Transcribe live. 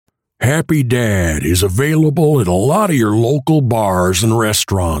Happy Dad is available at a lot of your local bars and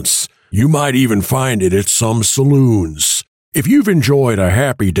restaurants. You might even find it at some saloons. If you've enjoyed a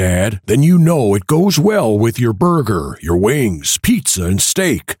Happy Dad, then you know it goes well with your burger, your wings, pizza, and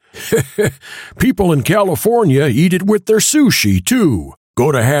steak. People in California eat it with their sushi, too.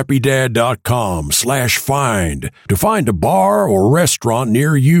 Go to happydad.com/find to find a bar or restaurant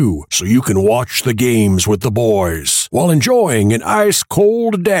near you so you can watch the games with the boys while enjoying an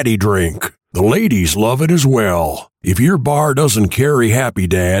ice-cold daddy drink. The ladies love it as well. If your bar doesn't carry Happy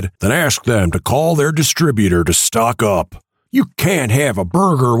Dad, then ask them to call their distributor to stock up. You can't have a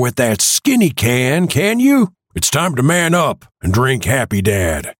burger with that skinny can you? It's time to man up and drink Happy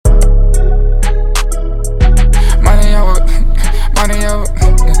Dad.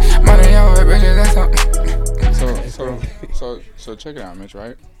 So check it out, Mitch,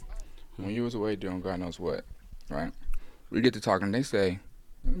 right? When you was away doing God knows what, right? We get to talking, they say,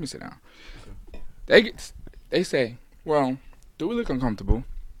 let me sit down. They say, well, do we look uncomfortable?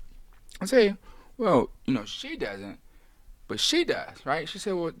 I say, well, she doesn't, but she does, right? She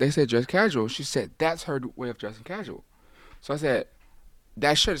said, well, they said dress casual. She said, that's her way of dressing casual. So I said,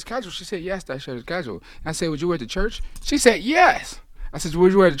 that shirt is casual? She said, yes, that shirt is casual. And I said, would you wear it to church? She said, yes. I said,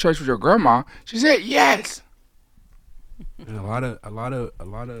 would you wear it to church with your grandma? She said, yes. And a lot of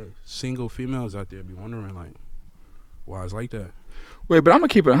single females out there be wondering like, why it's like that. Wait, but I'm gonna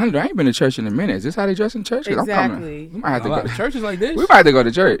keep it 100. I ain't been to church in a minute. Is this how they dress in church? Exactly. I'm coming. We might have to go to churches like this. We might have to go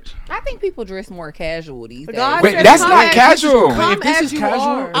to church. I think people dress more casual these days. Wait, that's not casual. If this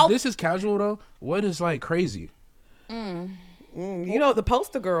is casual, though, what is like crazy? The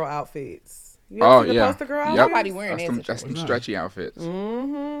poster girl outfits. You ever see the poster girl outfits? Nobody wearing that. That's some stretchy outfits.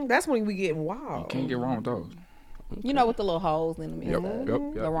 Mm-hmm. That's when we getting wild. You can't get wrong with those. You know, with the little holes in them. Yep.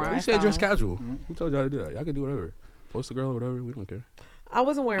 You said dress casual. Who told y'all to do that? Y'all can do whatever. Poster girl or whatever. We don't care. I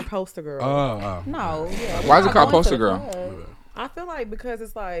wasn't wearing poster girl. No. Yeah. Why is it called poster girl? I feel like because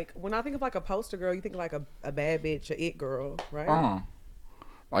it's like when I think of like a poster girl, you think like a bad bitch, a it girl, right?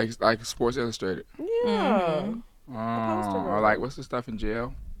 Like Sports Illustrated. Yeah. Or like what's the stuff in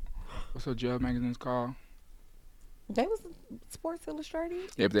jail? What's the jail magazines called? They was Sports Illustrated.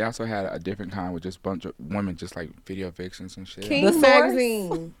 Yeah, but they also had a different kind with just a bunch of women, just like video vixens and shit. King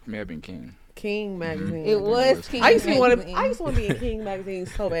magazine. May have been King. King magazine. It was King. I used to want to be in King magazine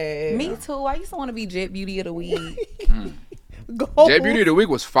so bad. Me too. I used to want to be Jet Beauty of the Week. Jet Beauty of the Week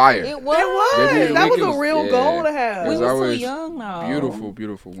was fire. It was. That was a real goal to have. We were too young though. Beautiful,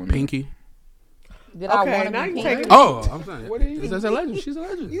 beautiful women. Pinky. Did I want to be Pinky? I'm saying. What are you? That's a legend. She's a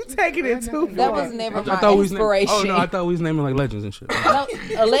legend. You taking it too far. That was never my inspiration. I thought we was naming like legends and shit. No,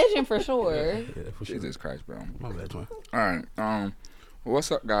 a legend for sure. Yeah, for sure. Jesus Christ, bro. My bad, man. All right.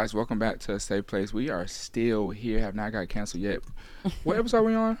 What's up, guys? Welcome back to a Safe Place. We are still here. Have not got canceled yet. What episode are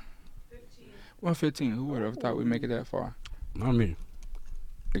we on? 115. Who would have thought we'd make it that far? Not me.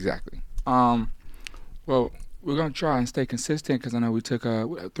 Exactly. Well, we're gonna try and stay consistent because I know we took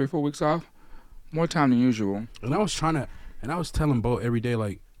 3-4 weeks off. More time than usual. And I was telling Bo every day,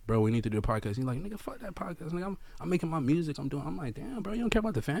 like, bro, we need to do a podcast. He's like, nigga, fuck that podcast. Nigga, I'm making my music. I'm like, damn, bro, you don't care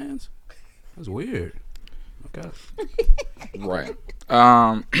about the fans? That's weird. Okay. Right.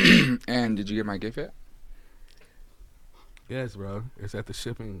 And did you get my gift yet? Yes, bro. It's at the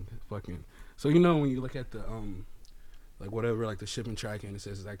shipping fucking. So you know when you look at the like whatever, like the shipping tracking, it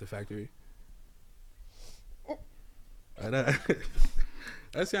says it's like the factory.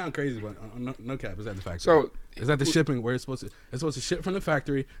 That sounds crazy, but no cap. It's at the factory. So it's at the shipping where it's supposed to ship from the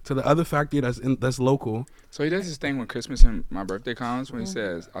factory to the other factory that's local. So he does this thing when Christmas and my birthday comes when he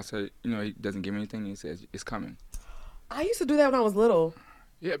says, I said, he doesn't give me anything. He says it's coming. I used to do that when I was little.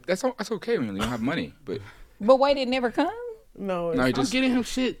 Yeah, that's okay when you don't have money, but wait, it never come. No, I'm getting him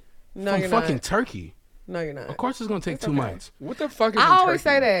shit from fucking Turkey. No, you're not. Of course, it's gonna take 2 months. What the fuck is I always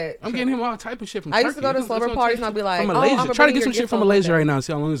say that. I'm getting him all type of shit from Turkey. Turkey. I used to go to slumber parties and I'd be like, try to get some shit from Malaysia right now and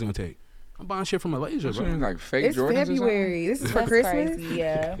see how long it's gonna take. I'm buying shit from Malaysia, bro. Like fake it's Jordans February. This is for Christmas. Crazy,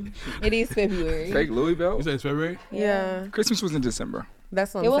 yeah, it is February. Fake Louis belt. You said it's February? Yeah. Christmas was in December.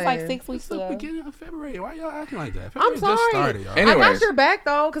 That's what it I'm was saying. like 6 weeks It's the ago. beginning of February. Why y'all acting like that? I'm sorry. Just started, y'all. Anyways. I got your back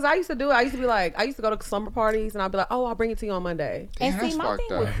though, because I used to do it. I used to go to slumber parties and I'd be like, oh, I'll bring it to you on Monday. And see, my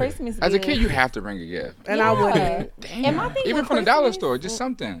thing with Christmas as a kid, you have to bring a gift. And I wouldn't. Damn. And my thing even with from the dollar Christmas- store, just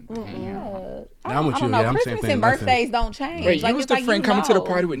something. Yeah. Now I'm with I you. don't know. Yeah, I'm saying Christmas thing, and nothing. birthdays don't change. Wait, you Like, was it's the like, friend you coming to the know.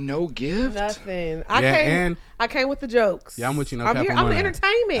 party with no gift? Nothing. And I came with the jokes. yeah, I'm with you. No I'm cap here. on I'm the that.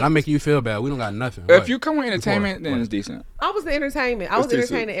 entertainment. And I'm making you feel bad. We don't got nothing. If What? you come with entertainment, then What? it's decent. I was the entertainment. I was It's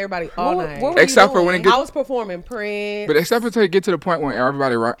decent. entertaining everybody all What- night. what were you Except for when it doing? gets, I was performing Prince. but except for until you get to the point when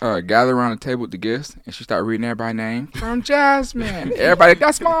everybody gather around the table with the gifts, and she start reading everybody's name from Jasmine. Everybody,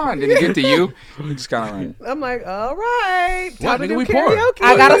 that's mine. Then it get to you, you just kind of like, I'm like, all right, What, time to nigga, do we poor. karaoke.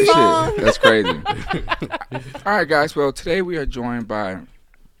 I got a shit. song. That's crazy. All right, guys. Well, today we are joined by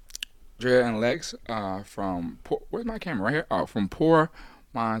Drea and Lex from where's my camera? Right here. Oh, from Poor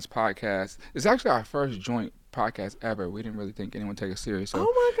Minds Podcast. It's actually our first joint podcast ever. We didn't really think anyone would take us serious. So Oh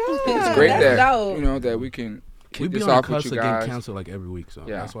my god, it's great That's that dope. that we can We kick be this on the off with cusp you of getting guys. canceled like every week, so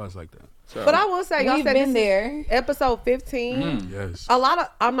Yeah. that's why it's like that. So, But I will say, y'all We've said been this there. is episode 15. Yes. A lot of,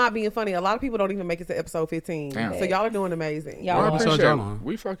 I'm not being funny. A lot of people don't even make it to episode 15. Damn. So y'all are doing amazing. Y'all What are. episode appreciate y'all it. on?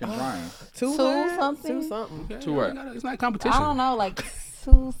 We fucking trying. Two something? Two something. Yeah, To what? It's not competition. I don't know, like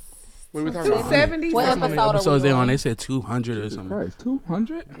two. What are we talking about? 270. What How many episode are we episodes they on? on? They said 200 or something. Christ,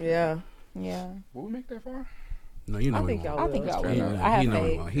 200? Yeah. Yeah, Will we make that far? No, you know I we think won't. y'all I think will. y'all Fair will. enough. I have He know we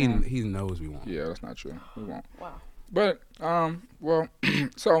faith. won't. He knows we won't. Yeah, that's not true. We won't. Wow. But well,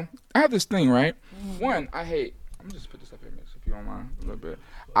 so I have this thing, right? One, I hate. I'm gonna just put this up here, Mitch, if you don't mind a little bit.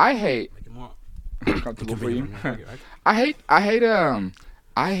 I hate. Make it more Comfortable for you. convenient.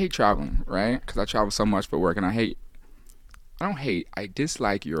 I hate traveling, right? Because I travel so much for work, and I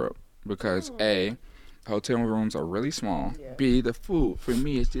dislike Europe because A, hotel rooms are really small. Yeah. B, the food for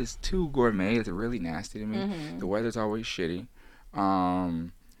me is just too gourmet. It's really nasty to me. The weather's always shitty.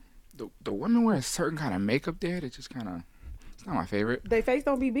 The women wear a certain kind of makeup there that just kind of, it's not my favorite. They face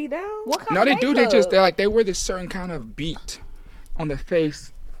don't be beat down? what kind No, of they do. makeup? They wear this certain kind of beat on the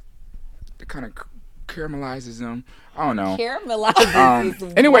face that kind of caramelizes them. I don't know. Caramelizes.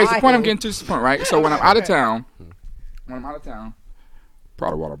 is Anyways, the point I'm wild. getting to is the point, right? So when I'm out of town,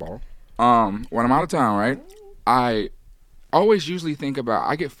 Prada water bottle. When I'm out of town, right, I always usually think about,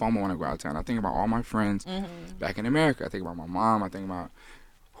 I get FOMO when I go out of town. I think about all my friends back in America. I think about my mom. I think about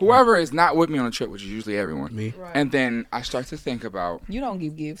whoever is not with me on the trip, which is usually everyone. Me. Right. And then I start to think about You don't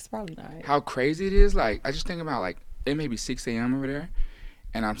give gifts, probably not. how crazy it is. Like, I just think about, like, it may be 6 a.m. over there,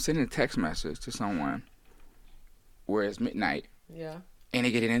 and I'm sending a text message to someone where it's midnight, Yeah. and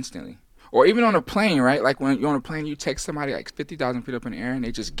they get it instantly. Or even on a plane, right? Like, when you're on a plane, you text somebody like 50,000 feet up in the air, and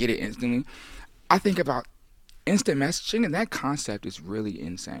they just get it instantly. I think about instant messaging, and that concept is really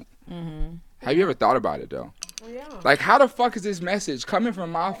insane. Have you ever thought about it, though? Well, yeah. Like, how the fuck is this message coming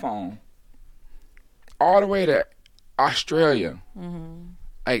from my phone all the way to Australia?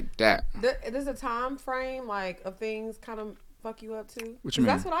 Like that. There's a time frame, like, of things kind of fuck you up too. What you 'Cause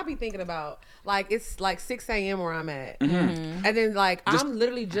That's mean? what I be thinking about. Like, it's like 6 a.m. where I'm at. Mm-hmm. And then, like, I'm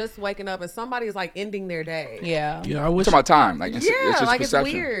literally just waking up and somebody is, like, ending their day. Yeah. Yeah, I wish. It's about time. Like, it's Yeah, just like, perception.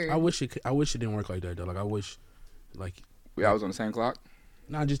 it's weird. I wish it. I wish it didn't work like that though. Like I wish, like, I was on the same clock.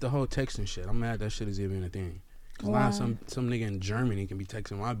 not just the whole texting shit. I'm mad that shit is even a thing. Cause now some nigga in Germany can be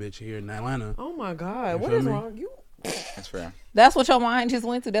texting my bitch here in Atlanta. Oh, my God. You What feel is me? wrong? You. That's fair. That's what your mind just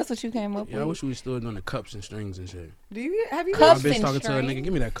went to. That's what you came up Yeah, I with. wish we was still doing the cups and strings and shit. Do you have you My Cups bitch and talking to a strings? nigga,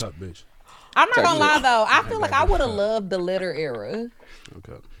 give me that cup, bitch. I'm not Type gonna lie shit. though. I feel like I would have cup. loved the letter era.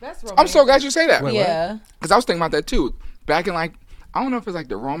 Okay. That's romantic. I'm so glad you say that. Wait, what? Yeah. Because I was thinking about that too. Back in, like, I don't know if it's like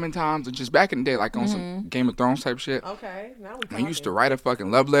the Roman times or just back in the day, like on some Game of Thrones type shit. Okay, now we Man, talking. you used to write a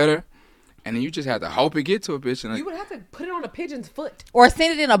fucking love letter, and then you just had to hope it get to a bitch, and You would have to put it on a pigeon's foot. Or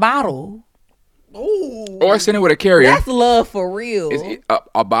send it in a bottle. Ooh. or send it with a carrier. That's love for real. Is it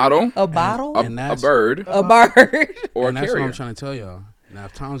a bottle, A bottle? a And that's- bird, A bird. or And a that's what carrier. I'm trying to tell y'all. Now,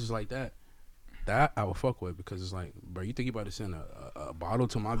 if times is like that I will fuck with because it's like, bro, you think you about to send a bottle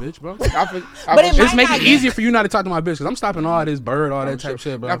to my bitch, bro? But it Just might make not it get- easier for you not to talk to my bitch because I'm stopping all this bird, all that type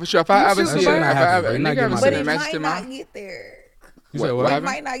shit, bro. Now, for sure, if I ever shoot see the it, bird. if I ever, But a it might nigga get ever my But send a it message might to not mine, get there. You said What what? It happened?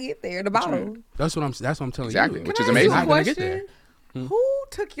 might not get there. The bottle. That's what I'm telling Exactly, you. which Can is I ask amazing. you a Not gonna get there. question? Who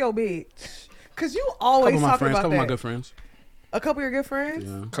took your bitch? Cause you always Couple of my talk friends, about couple that. of my good friends. A couple of your good friends.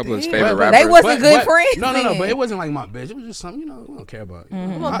 Yeah. a couple of his Damn. favorite But- rappers. They wasn't good friends No, then. but it wasn't like my bitch. It was just something, you know, we don't care about. Little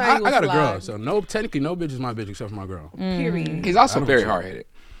thing I was got a girl, slide. so technically no bitch is my bitch except for my girl. Period. He's also I don't very care. hard headed.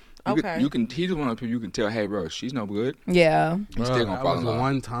 Okay. He's one of the people you can tell, hey, bro, she's no good. Yeah. He's Bro, still gonna that fall was in the love.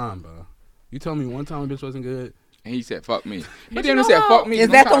 one time, bro. You told me one time a bitch wasn't good. And he said, fuck me. He But didn't you even say, know fuck how- me. Is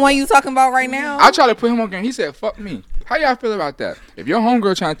that the one you talking about right now? I tried to put him on game. He said, fuck me. How y'all feel about that? If your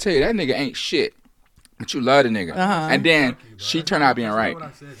homegirl trying to tell you that nigga ain't shit, but you love the nigga, and then she turned out being right. I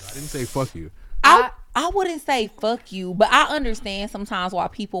didn't say fuck you. I wouldn't say fuck you, but I understand sometimes why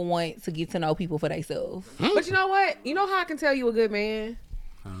people want to get to know people for themselves. But you know what? You know how I can tell you a good man?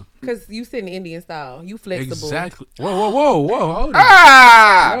 Because you sitting Indian style. You flexible. Exactly. Whoa. Hold on.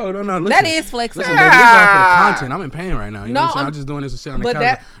 Ah! No. Listen, That is flexible. listen, baby, this is all for the content. I'm in pain right now. You know No, what I'm saying? I'm- I'm just doing this to sit on the but couch.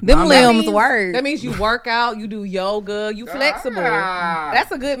 that- Them I'm limbs not- means- work. That means you work out, you do yoga, you flexible.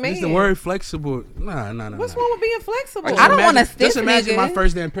 That's a good man. Is the word flexible? Nah. What's wrong with being flexible? I don't want a Just stiff imagine nigga. my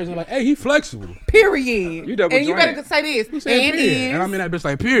first day in prison, like, hey, he flexible. Period. You double and you better jointed. say this. He said And period. is. And I mean that bitch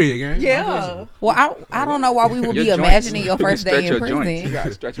like period, gang. Yeah. Well, I don't know why we would Your be joints. imagining your You can first day stretch in your joints. You prison.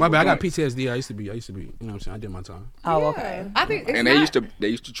 gotta stretch My your bad. I got joints. PTSD. I used to be. You know what I'm saying? I did my time. Oh, Yeah. okay. I think it's And not, they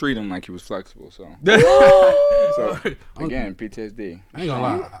used to treat him like he was flexible. So again, PTSD. I ain't gonna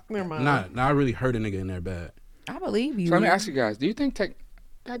lie. Never mind. Nah, I really hurt a nigga in there bad. I believe you. So let me ask you guys: do you think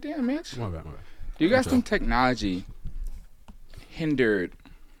Goddamn, Mitch. My bad. Do you guys think technology hindered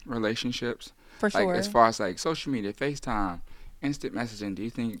relationships? For Like sure. as far as like social media, FaceTime, instant messaging, do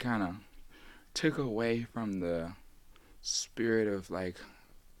you think it kind of took away from the spirit of like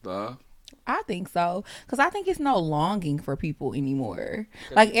love? I think so, because I think it's no longing for people anymore.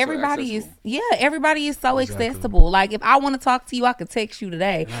 Because Like it's so everybody is, accessible. everybody is so Exactly. accessible. Like if I want to talk to you, I could text you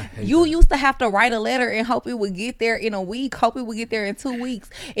today. And I hate You that. used to have to write a letter and hope it would get there in a week, hope it would get there in 2 weeks.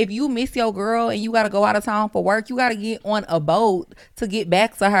 If you miss your girl and you got to go out of town for work, you got to get on a boat to get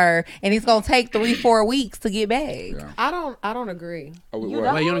back to her, and it's gonna take 3-4 weeks to get back. Yeah. I don't agree. Oh, with You what?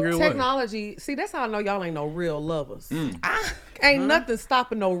 know, Wait, you don't agree with what? technology. See, that's how I know y'all ain't no real lovers. Mm. Ain't nothing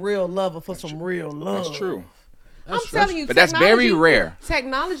stopping no real lover for some real love. That's true. I'm telling you, But that's very technology- rare.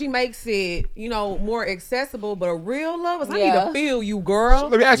 Technology makes it, more accessible, but a real lovers, I need Yeah. to feel you, girl.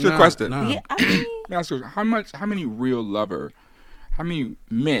 Let me ask you a question. Nah. Yeah, I mean, Let me ask you, how many how many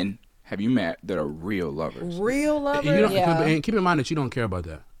men have you met that are real lovers? Real You lovers. don't, Yeah. and keep in mind that you don't care about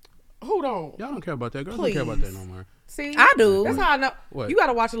that. Who don't? Y'all don't care about that. Girls don't care about that no more. See, I do. That's how I know. What? You got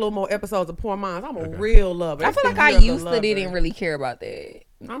to watch a little more episodes of Poor Minds. I'm a Okay. real lover. I feel That's like I the used to didn't really care about that.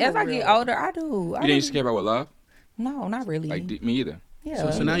 I'm As a I real get lover. older, I do. You didn't used to care about what love? No, not really. Like me either.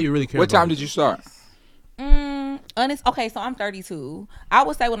 yeah. So now you really care. What about time it. did you start? Honest. Okay, so I'm 32. I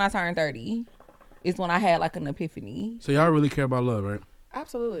would say when I turned 30 is when I had like an epiphany. So y'all really care about love, right?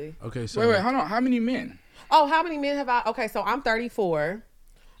 Absolutely. Okay. So Wait, hold on. How many men? Oh, how many men have I? Okay, so I'm 34.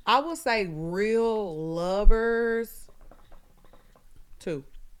 I would say real lovers. 2.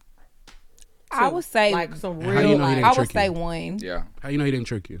 I would say like some And how you real know he like didn't I would trick say you? one. Yeah. How you know he didn't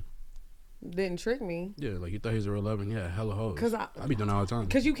trick you? didn't trick me. Yeah, like you thought he was a real lover, and yeah, hella hoes. 'Cause I be doing that all the time.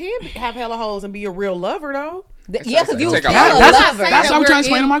 Cause you can have hella hoes and be a real lover though. Yeah, because you It's was like a still a lot. lover. That's what I'm trying to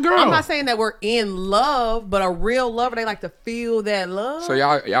explain to my girl. I'm not saying that we're in love, but a real lover, they like to feel that love. So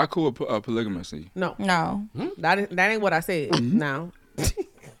y'all cool with polygamy? No, No. that ain't what I said. No,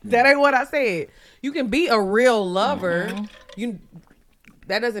 that ain't what I said. You can be a real lover.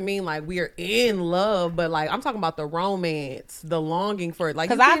 That doesn't mean like we are in love, but like I'm talking about the romance, the longing for it. Like,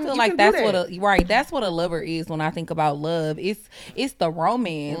 Because you I can- feel you like can that's do what that. that's what a lover is when I think about love. It's the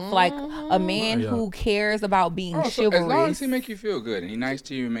romance, like a man Yeah. who cares about being Oh, so chivalrous. as long as he make you feel good and he nice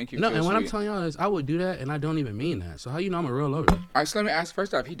to you and make you No, feel and what I'm sweet. telling y'all is, I would do that, and I don't even mean that. So how you know I'm a real lover? All right, so let me ask.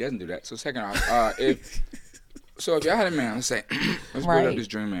 First off, he doesn't do that. So second off, if y'all had a man, let's say, let's build Right. up this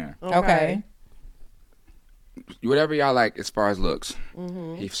dream man. Okay. Whatever y'all like as far as looks,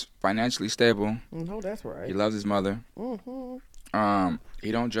 Mm-hmm. he's financially stable. No, that's right. He loves his mother. Mm-hmm.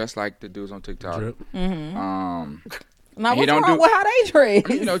 He don't dress like the dudes on TikTok. Drip. Now he what's don't wrong do- with how they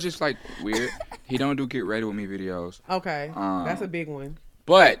dress? Just like weird. He don't do get ready with me videos. Okay, that's a big one.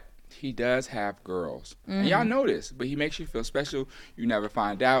 But he does have girls. And Mm-hmm. y'all know this. But he makes you feel special. You never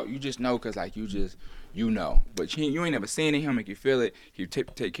find out. You just know because, like, you know. But you ain't never seen it. He'll make you feel it. He'll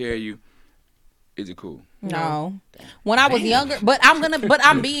take care of you. Is it cool? No. When I was younger, but I'm gonna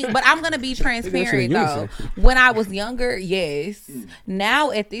be transparent though. When I was younger, yes.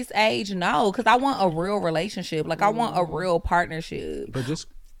 Now at this age, no, because I want a real relationship. Like I want a real partnership. But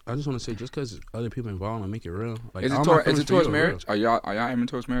I just want to say, just because other people involved and make it real. Like, Is all it, my is feelings it for towards you are real. marriage? Are y'all aiming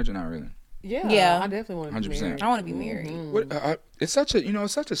towards marriage or not really? Yeah, Yeah. I definitely want to be 100%. married. I want to be married. What, it's such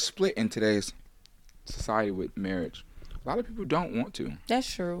a split in today's society with marriage. A lot of people don't want to. That's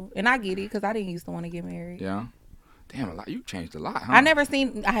true, and I get it because I didn't used to want to get married. Yeah. Damn, a lot. You changed a lot, huh? I never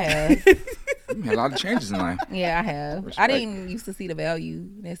seen. I have. You made a lot of changes in life. Yeah, I have. Respect. I didn't used to see the value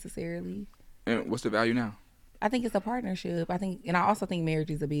necessarily. And what's the value now? I think it's a partnership. And I also think marriage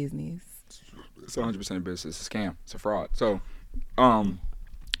is a business. It's 100% a business. It's a scam. It's a fraud. So, I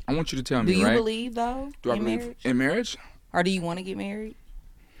want you to tell me, Do you right? believe though Do I in believe marriage, in marriage? or do you want to get married?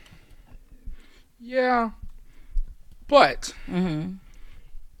 Yeah. But Mm-hmm.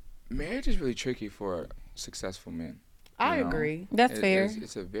 marriage is really tricky for successful men. I you know? agree. That's fair.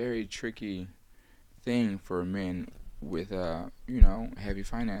 It's a very tricky thing for men with heavy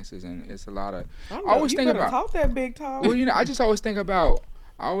finances, and it's a lot of. I I always think about. talk that big talk. Well, I just always think about.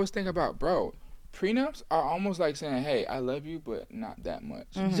 Bro, prenups are almost like saying, "Hey, I love you, but not that much,"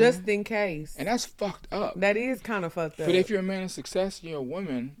 Just in case. and that's fucked up. That is kind of fucked up. But if you're a man of success, you're a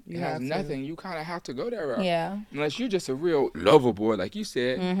woman You that has have to. nothing, you kind of have to go that route. Yeah. Unless you're just a real lover boy, like you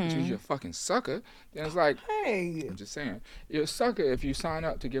said, which means you're a fucking sucker. Then it's like, Hey. I'm just saying, you're a sucker if you sign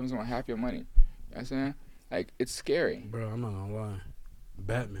up to give someone half your money. You know what I'm saying? Like, it's scary. Bro, I'm not gonna lie.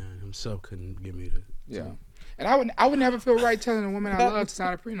 Batman himself couldn't give me the. Yeah. And I would never feel right telling a woman I love to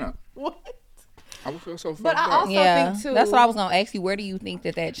sign a prenup. What? I would feel so fucked But I up. also Yeah, think too. that's what I was gonna ask you. Where do you think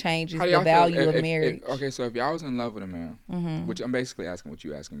that changes How do the y'all feel value of if- marriage? okay, so if y'all was in love with a man, which I'm basically asking what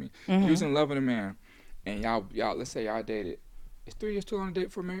you asking me. If you was in love with a man, and y'all, let's say y'all dated, is 3 years too long to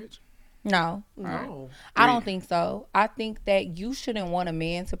date for marriage? No, No. I don't think so. I think that you shouldn't want a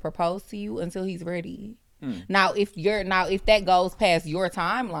man to propose to you until he's ready. Now, if that goes past your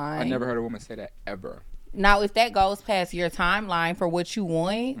timeline, I never heard a woman say that ever. Now, if that goes past your timeline for what you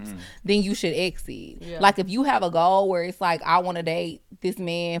want, then you should exit. Yeah. Like, if you have a goal where it's like, I want to date this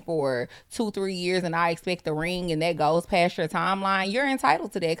man for 2-3 years and I expect the ring, and that goes past your timeline, you're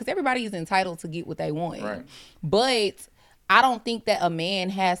entitled to that, because everybody is entitled to get what they want. Right. But I don't think that a man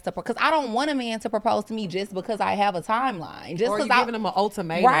has to, because I don't want a man to propose to me just because I have a timeline. Just Or you because giving him an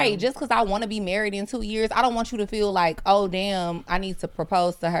ultimatum. Right. Just because I want to be married in 2 years, I don't want you to feel like, oh, damn, I need to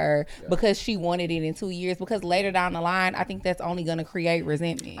propose to her because she wanted it in 2 years. Because later down the line, I think that's only going to create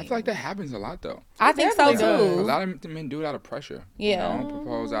resentment. I feel like that happens a lot, though. I think so, definitely too. A lot of men do it out of pressure. Yeah. You know,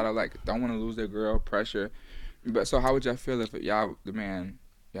 propose out of, like, don't want to lose their girl, pressure. But so how would y'all feel if y'all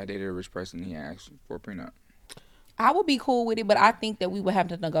dated a rich person and he asked for a prenup? I would be cool with it, but I think that we would have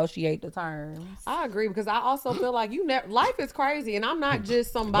to negotiate the terms. I agree, because I also feel like life is crazy, and I'm not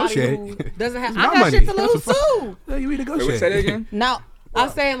just somebody who Negotiate. doesn't have. It's I my got money. shit to That's lose what too. Yeah, you Wait, negotiate. say that again? No. I'm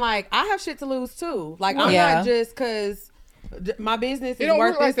saying, like, I have shit to lose too. Like, I'm Yeah. not just because my business It is don't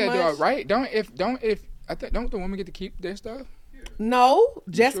worth work like this that, much. though, right? Don't the woman get to keep their stuff? No,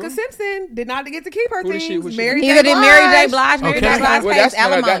 Jessica sure? Simpson did not get to keep her Who did she- things. who she- Mary Neither J. did Mary J. Blige. Okay. Mary J. Blige Well, pays that's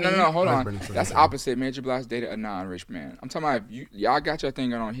alimony. no, hold Let's on. bring it to That's the opposite. Mary J. Blige dated a non-rich man. I'm talking about y'all got your thing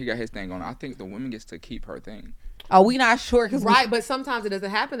going on. He got his thing going on. I think the woman gets to keep her thing. Oh, we not sure. Cause Right, but sometimes it doesn't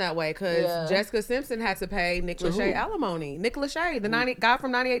happen that way, because Yeah. Jessica Simpson had to pay Nick To who? Lachey alimony. Nick Lachey, the guy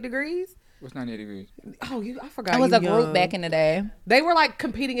from 98 Degrees. What's 98 degrees? Oh, I forgot. it was you a group young. back in the day. They were like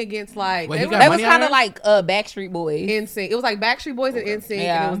competing against like Wait, they he were got They was money out kind of of like Backstreet Boys. NSYNC. It was like Backstreet Boys and NSYNC, and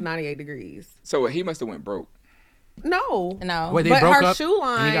Yeah. it was 98 Degrees. So he must have went broke. No, No. Wait, they but broke her up shoe and he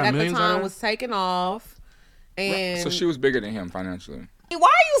line got at the millions out of time it? was taken off, and So she was bigger than him financially. Why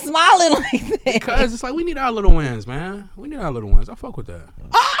are you smiling like that? Because it's like we need our little wins, man. We need our little wins. I fuck with that.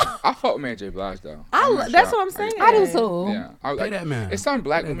 I fuck with Mary J. Blige though. I'm not that's sure. what I'm saying. I do too. Yeah, I was Pay like, that man. it's some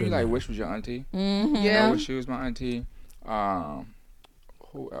black Pay that women you good like man. wish was your auntie. Mm-hmm. I Yeah, wish she was my auntie.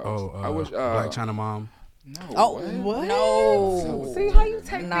 Who else? Oh, I wish. Black China Mom. No. Oh, what? no. See how you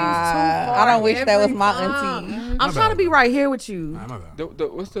take things too far. I don't wish that was every my time. auntie. I'm My trying bad. to be right here with you, Nah, my bad.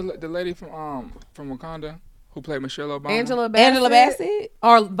 What's the lady from Wakanda who played Michelle Obama? Angela Bassett. Angela Bassett?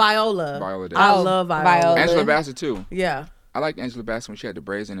 or Viola. Viola Davis. I Oh, love Viola. Viola. Angela Bassett too. Yeah, I liked Angela Bassett when she had the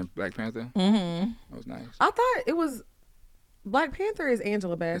braids in Black Panther. Mm-hmm. That was nice. I thought it was Black Panther is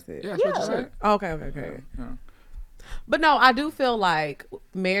Angela Bassett. Yeah, that's what you said. Okay. Yeah. But no, I do feel like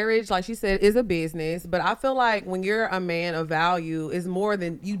marriage, like she said, is a business. But I feel like when you're a man of value, is more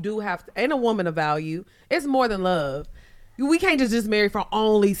than you do have to, and a woman of value, it's more than love. We can't just marry for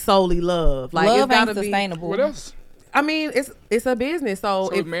only solely love. Like Love it's ain't gotta be. sustainable. What else? I mean, it's a business. So,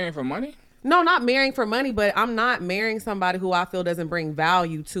 So if marrying for money? no, not marrying for money, but I'm not marrying somebody who I feel doesn't bring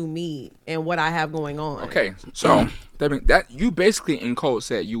value to me and what I have going on. Okay, so that you basically in code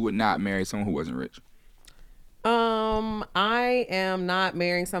said you would not marry someone who wasn't rich. I am not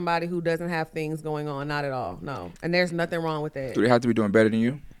marrying somebody who doesn't have things going on. Not at all. No. And there's nothing wrong with that. Do they have to be doing better than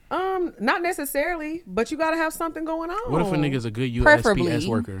you? Not necessarily, but you gotta have something going on. What if a nigga's a good USPS Preferably.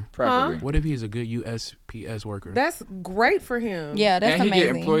 worker? Preferably. What if he's a good USPS worker? That's great for him. Yeah, that's And he amazing.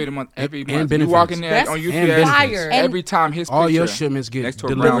 get employed a month every And month. You benefits. walk in there That's on And UPS benefits. fire. every time his All your picture shipments get next to a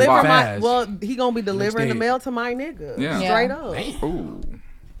delivered brown Deliver box. fast. well, he gonna be delivering the day. mail to my nigga. Yeah. Straight Yeah. up. Ooh.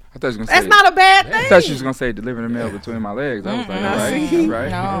 I thought you was gonna That's say, not a bad I thing. thought she was gonna say delivering the mail between my legs. I was like, all right, See? all right,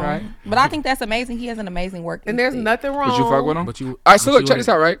 No. all right. But I think that's amazing. He has an amazing work And there's ethic. nothing wrong. Would you fuck with him? But you. All right, so but look, you check this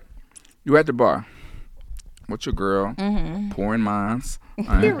wouldn't- out, right? You at the bar with your girl, pouring minds.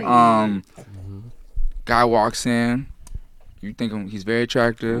 Right? Period. Guy walks in. You think he's very Oh,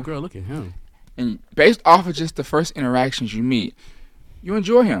 attractive, girl, look at him. and based off of just the first interactions you meet, You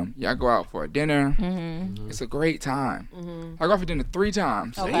enjoy him. Y'all go out for a dinner. Mm-hmm. It's a great time. I go out for dinner 3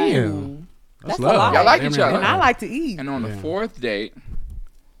 times. Okay. Damn. That's a love. lot. Y'all like Damn each near other. And I like to eat. And on the 4th date,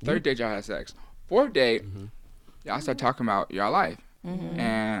 3rd date y'all had sex. 4th date, y'all start talking about your life.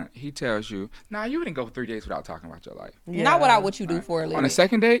 And he tells you, nah, you wouldn't go 3 days without talking about your life. Yeah. Not what you do for a living. On the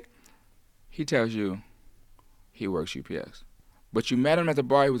 2nd date, he tells you he works UPS. But you met him at the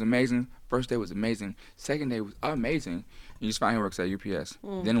bar, he was amazing. 1st day was amazing. 2nd day was amazing. You just find he works at UPS.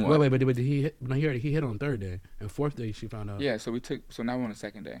 Then what? Wait, but did he hit? No, he hit on 3rd day, and 4th day she found out. Yeah, so now we're on the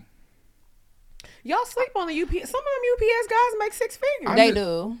 2nd day. Y'all sleep on the UPS. Some of them UPS guys make 6 figures. They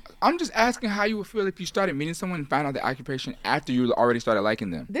do. I'm just asking how you would feel if you started meeting someone and found out the occupation after you already started liking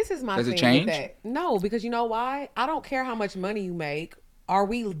them. This is my Does thing it change? with that. No, because you know why? I don't care how much money you make. Are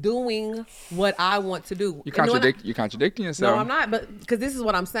we doing what I want to do? You're contradicting No, yourself. I'm not. But because this is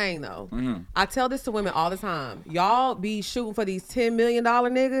what I'm saying though. I tell this to women all the time. Y'all be shooting for these $10 million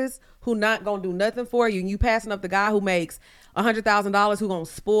niggas who not gonna do nothing for you, and you passing up the guy who makes $100,000 who gonna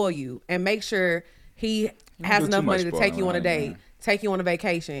spoil you and make sure he has do enough too much money to take you on a spoiling, date, man. take you on a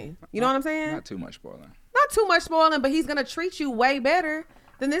vacation. You know what I'm saying? Not too much spoiling. Not too much spoiling, but he's gonna treat you way better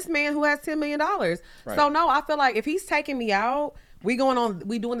than this man who has $10 million. Right. So no, I feel like if he's taking me out, we doing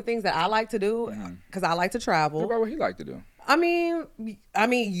the things that I like to do because I like to What travel. about what he like to do? I mean,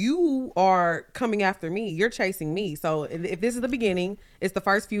 you are coming after me. You're chasing me. So if this is the beginning, it's the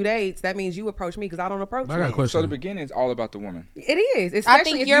first few dates. That means you approach me because I don't approach I got a you. question. So the beginning is all about the woman. It is, especially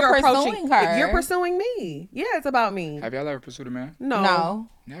think if you're approaching pursuing her. If you're pursuing me, yeah, it's about me. Have y'all ever pursued a man? No.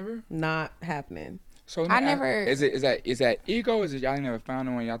 Never. Not happening. So let me I ask, never- Is that ego? Is it y'all ain't never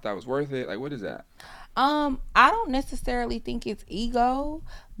found one y'all thought was worth it? Like what is that? I don't necessarily think it's ego,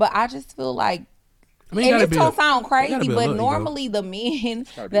 but I just feel like, I mean, and this don't sound gotta crazy, be a but little ego. normally the men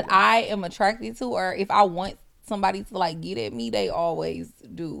gotta be that ego. I am attracted to, or if I want somebody to like get at me, they always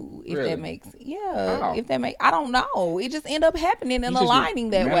do. If Really? that makes, How? if that make, I don't know. It just end up happening and You just be aligning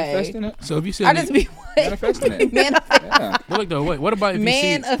that manifesting way. it? So if you see, I just be Manifesting it. manifest. Yeah. But look though, wait, what about if you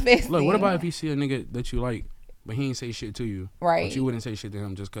see? Manifesting. Look, what about if you see a nigga that you like, but he ain't say shit to you, Right. But you wouldn't say shit to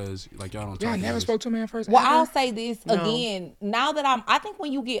him just cause like y'all don't talk. Y'all to never niggas. spoke to a man first. Well, ever? I'll say this No. again. Now that I think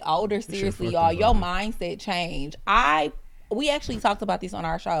when you get older, seriously, fucked y'all, up, your man. mindset change. We actually talked about this on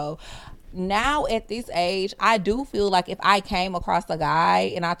our show. Now at this age, I do feel like if I came across a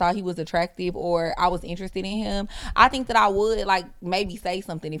guy and I thought he was attractive or I was interested in him, I think that I would like maybe say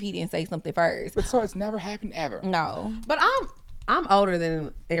something if he didn't say something first. But so it's never happened ever. No. But I'm older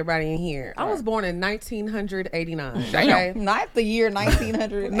than everybody in here. I was born in 1989. Damn. Okay? Not the year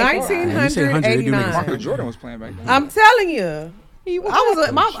 1900. Yeah, you said 100, they do make it Michael sound- Jordan was playing back then. I'm telling you.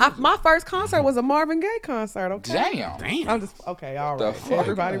 My first concert was a Marvin Gaye concert. Okay. Damn. Damn. I'm just okay. All The right. fuck?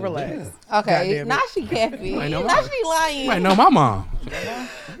 Everybody relax. Okay, Goddamn now it. she catfish. I know Now my- she lying. You might know my mom.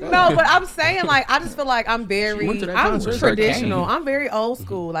 No, but I'm saying like I just feel like I'm She went to that I'm concert. traditional. Cocaine. I'm very old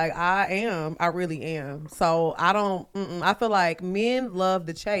school. Like I really am. So I don't. I feel like men love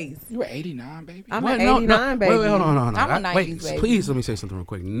the chase. You were 89, baby. I'm What? an 89 baby. Wait, hold on. I'm a Wait, 90s baby. please let me say something real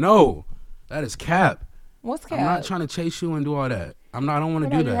quick. No, that is cap. What's cap? I'm not trying to chase you and do all that. I don't want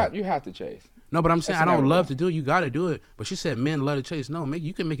to do that. You have to chase. No, but I'm saying That's I don't inevitable. love to do it. You got to do it. But she said men love to chase. No,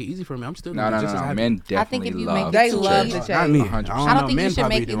 you can make it easy for me. I'm still No. just as happy. Men definitely I think if you love make it They too love easy. the chase. Not me. 100%. I don't think men you should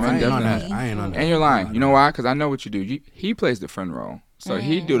probably make it do. too I ain't on easy. that. I ain't on that. And you're lying. You know why? Because I know what you do. He plays the friend role. So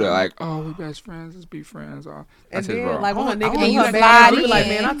he do the like, oh, we best friends. Let's be friends. Oh, And that's his then role. like when her I nigga want do you her to bad, slide he be like, in.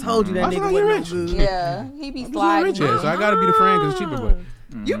 man, I told you that That's nigga how you wasn't no rich. good. Yeah, he be I'm just not sliding. rich yet, so I got to be the friend because it's cheaper. But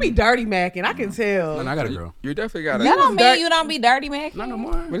You be dirty macking. I can tell. I got a girl. You definitely got That don't to. mean you don't be dirty, man. Not no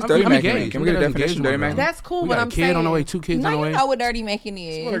more. What is I'm dirty macking engaged. mean? Can we get a We're definition of dirty engaged, macking? bro. That's cool, We but got I'm a kid on the way, saying 2 kids No, on the you way. know what dirty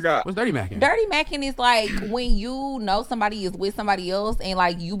macking What I is. got? What's dirty macking? Dirty macking is like when you know somebody is with somebody else and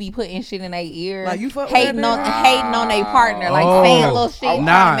like you be putting shit in their ear, Like, you fuck with hating that on their partner, like Oh. saying little shit, Nah,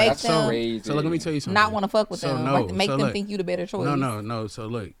 trying to make that's them crazy. So let me tell you something. not want to fuck with So them, no, like, make so them look. think you the better choice. No. So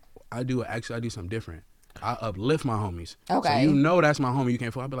look, I do something different. I uplift my homies. Okay. So you know that's my homie. You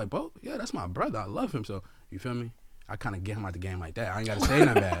can't fuck. I be like, bro, yeah, that's my brother. I love him. So you feel me? I kind of get him out the game like that. I ain't gotta say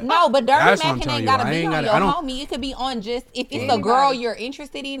nothing bad. No, but dirty That's what I'm macking telling ain't you. gotta I be ain't on gotta- your I don't- homie. It could be on just if it's a Anybody. girl you're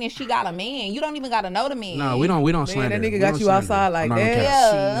interested in and she got a man. You don't even gotta know the man. No, we don't Man, slander. that nigga We got don't you slander. outside like I'm not gonna that.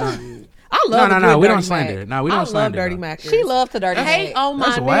 cap. Yeah. I love No, a no, good we don't dirty slander. mac. No, we don't I slander, love dirty though. mackers. She loved to dirty Hate mac. on my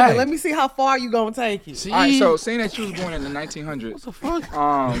That's nigga. whack. Let me see how far you gonna take it. See? All right, so saying that you was born in the 1900s, what the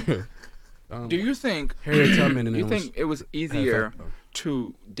fuck? do you think Harriet Tubman and you it think it was easier Perfect.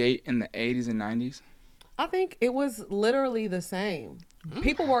 to date in the 80s and 90s? I think it was literally the same.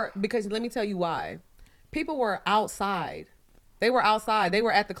 People were, because let me tell you why. People were outside They were outside. They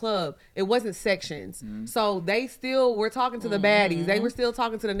were at the club. It wasn't sections. So they still were talking to the baddies. They were still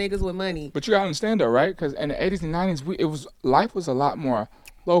talking to the niggas with money. But you gotta understand though, right? Because in the 80s and 90s, life was a lot more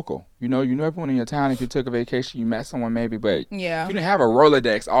local. You knew everyone in your town. If you took a vacation, you met someone maybe, but you didn't have a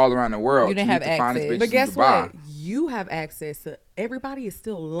Rolodex all around the world. You didn't have access. But guess what? You have access to everybody. Is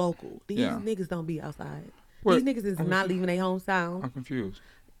still local. These niggas don't be outside. These niggas is not leaving their hometown. I'm confused.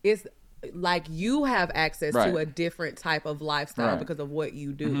 It's like you have access to a different type of lifestyle because of what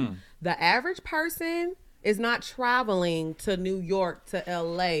you do. The average person is not traveling to New York, to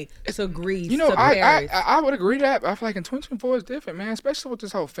LA, to Greece, to Paris. I would agree that. I feel like in 2024 is different, man. Especially with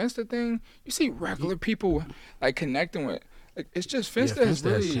this whole Finsta thing. You see regular people like connecting with. Like, it's just Finsta has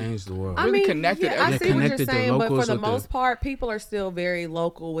really changed the world. Really connected. I see what you're saying, but for the with most part, people are still very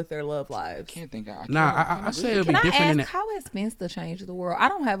local with their love lives. Can't think. I say it'll be Can different. I ask, how has Finsta changed the world? I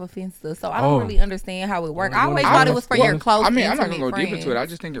don't have a Finsta, so I don't really understand how it works. I always thought it was for your close. I mean, I'm not gonna go friends. deep into it. I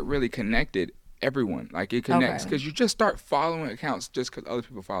just think it really connected everyone. Like it connects because you just start following accounts just because other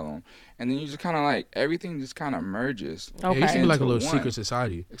people follow them, and then you just kind of like everything just kind of merges. It used to be like a little secret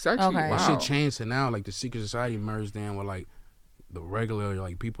society. Exactly. Okay. Wow. That shit changed to now like the secret society merged in with like the regular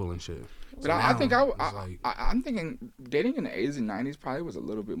like people and shit. But I think I'm thinking dating in the 80s and 90s probably was a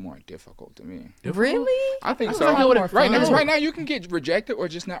little bit more difficult to me. Really? I think I so. thought it was Right fun. now you can get rejected or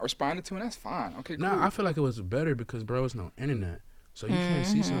just not responded to, and that's fine. Okay, cool. I feel like it was better because bro, it's no internet, so you can't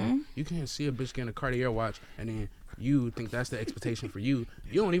see something. You can't see a bitch getting a Cartier watch and then you think that's the expectation for you.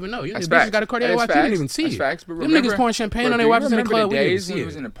 You don't even know. You bitch got a Cartier watch. You didn't even see it. Facts, but them niggas pouring champagne on their watches in the club. The We didn't days see when it. he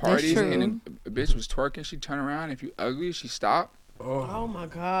was in the parties and a bitch was twerking, she'd turn around. If you ugly, she stopped. Oh my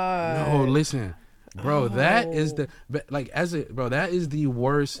god. No, listen, bro. That is that is the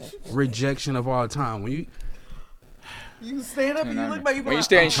worst rejection of all time. When you stand up and you look back, you when you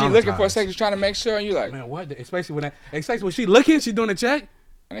stand, she looking for a second, she's trying to make sure, and you like, man, what? Especially when she looking, she doing a check,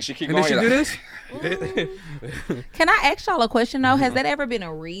 and then she keep and going. then she do this. Can I ask y'all a question though? Has that ever been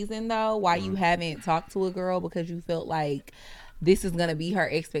a reason though why you haven't talked to a girl because you felt like this is gonna be her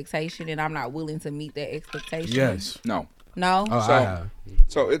expectation and I'm not willing to meet that expectation? Yes. No. No.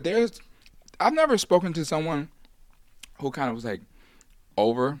 So I've never spoken to someone who kind of was like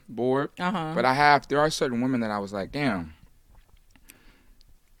overboard, but there are certain women that I was like, damn,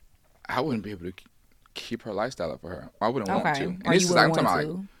 I wouldn't be able to keep her lifestyle up for her. I wouldn't want to. And this is like, I'm talking about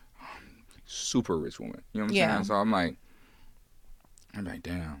like super rich woman. You know what I'm saying? So I'm like,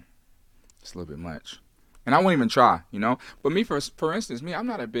 damn, it's a little bit much. And I wouldn't even try, you know? But me, for instance, I'm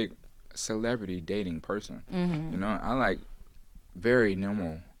not a big celebrity dating person. You know, I like very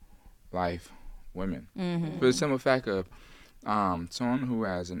normal life women. For the simple fact of someone who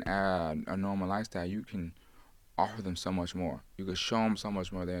has a normal lifestyle, you can offer them so much more. You can show them so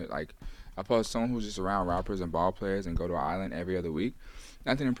much more than like opposed to someone who's just around rappers and ball players and go to an island every other week.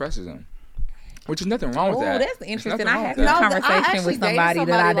 Nothing impresses them. Which is nothing wrong with that. Oh, that's interesting. I had this this conversation with somebody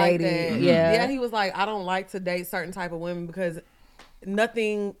that I dated. Yeah, he was like, I don't like to date certain type of women because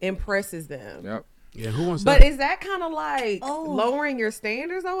nothing impresses them. Yep. Yeah, who wants but that? is that kind of like lowering your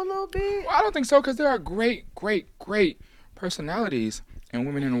standards though a little bit? Well, I don't think so because there are great personalities and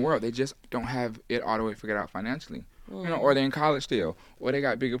women in the world. They just don't have it all the way figured out financially. You know, or they're in college still, or they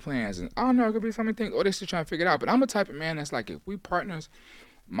got bigger plans, and I don't know, it could be so many things, or they're still trying to figure it out. But I'm a type of man that's like, if we partners,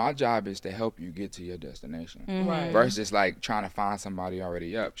 my job is to help you get to your destination, versus like trying to find somebody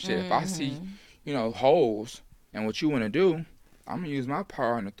already up. Shit, if I see, holes and what you want to do, I'm gonna use my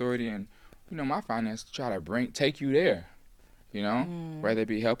power and authority and my finance to try to take you there. You know, whether it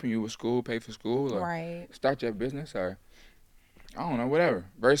be helping you with school, pay for school, or start your business, or I don't know, whatever.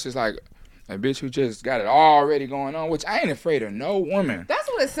 Versus like a bitch who just got it already going on, which I ain't afraid of no woman. That's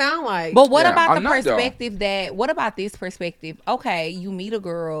what it sound like. But what about the perspective what about this perspective? Okay, you meet a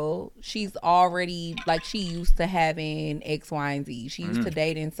girl, she's already like she used to having X, Y, and Z. She used to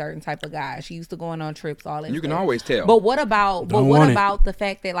dating certain type of guys. She used to going on trips, all that You stuff. can always tell. But what about the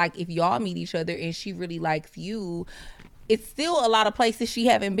fact that like if y'all meet each other and she really likes you, it's still a lot of places she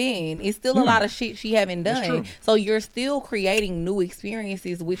haven't been. It's still a lot of shit she haven't done. So you're still creating new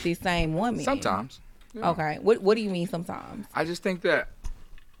experiences with this same woman. Sometimes. Yeah. Okay. What do you mean sometimes? I just think that,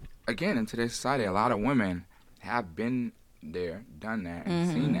 again, in today's society, a lot of women have been there, done that,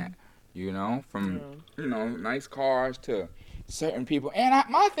 and seen that. From, nice cars to certain people. And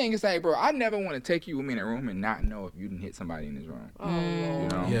my thing is like, bro, I never want to take you with me in a room and not know if you didn't hit somebody in this room.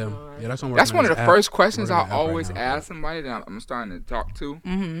 Yeah, that's one of the first questions I always ask somebody that I'm starting to talk to.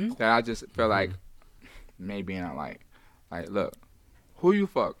 That I just feel like maybe not like, look, who you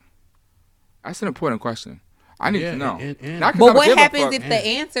fuck? That's an important question. I need to know. And But what happens if the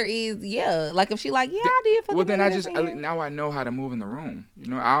answer is yeah? Like if she like, yeah, I did fuck. Well, then now I know how to move in the room. You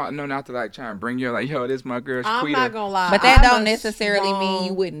know, I know not to like try and bring you like, yo, this my girl. I'm not gonna lie. But that don't necessarily mean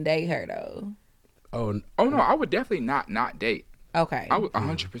you wouldn't date her though. Oh no, I would definitely not date. Okay. I would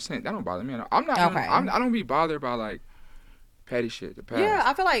 100%. That don't bother me. I'm not. Okay. I don't be bothered by like petty shit. The past. Yeah,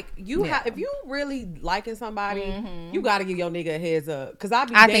 I feel like if you really liking somebody, you got to give your nigga a heads up. Cause I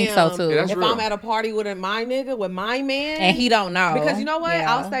think so too. If I'm at a party with my nigga, with my man, and he don't know, because you know what?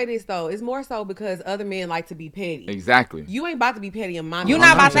 Yeah. I'll say this though, it's more so because other men like to be petty. Exactly. You ain't about to be petty in my. You're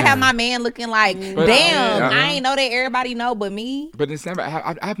not about to have my man looking like, damn, I ain't know that everybody know but me. But it's never.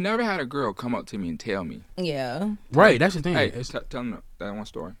 I've never had a girl come up to me and tell me. Yeah. Right. That's the thing. Hey, tell them that one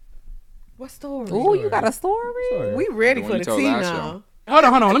story. What story? Oh, you got a story? We ready for the tea now. Hold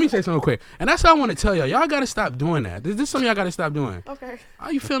on. Let me say something quick. And that's what I want to tell y'all. Y'all got to stop doing that. This is something y'all got to stop doing. Okay. Oh,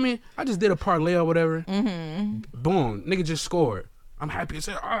 you feel me? I just did a parlay or whatever. Boom. Nigga just scored. I'm happy to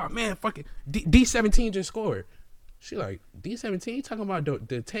say, oh, man, fucking D17 just scored. She like, D17? You talking about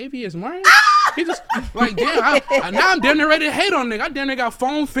the Tavius Martin? He just, like, damn, now I'm damn near ready to hate on nigga. I damn near got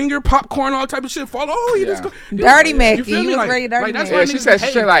foam, finger, popcorn, all type of shit. He just go. Dirty Mackie. You was ready dirty that's why she said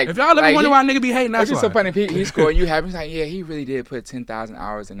shit like, if y'all ever wonder why nigga be hating, that's why. It's so funny if he scored, you happy. He's like, yeah, he really did put 10,000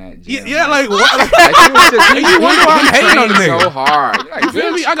 hours in that gym. Yeah, like, what? You wonder why I'm hating on the nigga. So hard. Like, you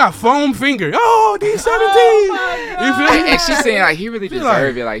feel me? I got foam finger. Oh, D17. You feel me? And she's saying, like, he really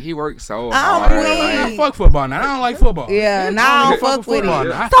deserved it. Like, he worked so hard. I fuck football now. I don't like football. Yeah, now I don't fuck with it.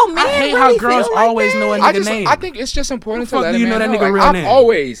 So, man, I hate how girls always know a nigga name. I think it's just important to let you know that nigga like, real I've name.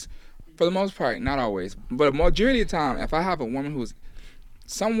 always, for the most part, not always, but a majority of the time, if I have a woman who's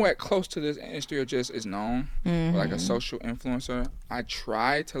somewhat close to this industry or just is known, or like a social influencer, I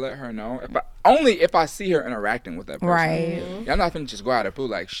try to let her know. Only if I see her interacting with that person. Right. I'm not finna just go out of blue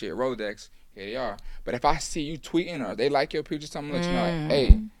like shit, Rolodex, here they are. But if I see you tweeting or they like your picture, something, let you know, like,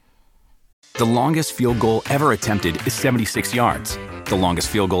 hey. The longest field goal ever attempted is 76 yards. The longest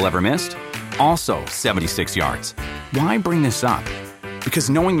field goal ever missed? Also 76 yards. Why bring this up? Because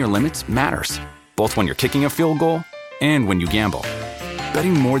knowing your limits matters, both when you're kicking a field goal and when you gamble.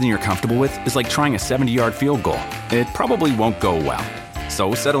 Betting more than you're comfortable with is like trying a 70-yard field goal. It probably won't go well.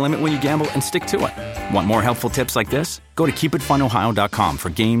 So set a limit when you gamble and stick to it. Want more helpful tips like this? Go to keepitfunohio.com for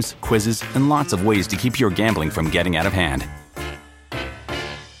games, quizzes, and lots of ways to keep your gambling from getting out of hand.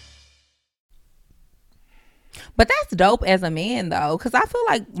 But that's dope as a man though, because I feel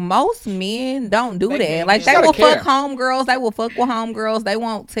like most men don't do that. Like they will fuck homegirls, they will fuck with homegirls. They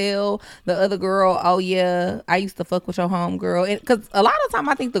won't tell the other girl, "Oh yeah, I used to fuck with your homegirl." Because a lot of time,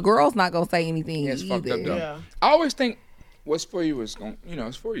 I think the girl's not gonna say anything. Yeah, it's either. fucked up though. Yeah. I always think what's for you is going,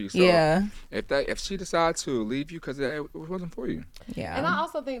 it's for you. So yeah. If she decides to leave you because it wasn't for you. Yeah. And I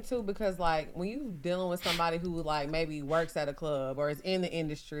also think too, because like when you dealing with somebody who like maybe works at a club or is in the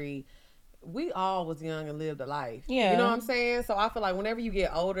industry. We all was young and lived a life. Yeah. You know what I'm saying? So I feel like whenever you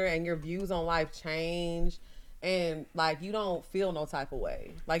get older and your views on life change and like you don't feel no type of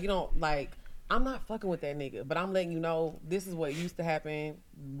way. Like you don't like, I'm not fucking with that nigga, but I'm letting you know this is what used to happen,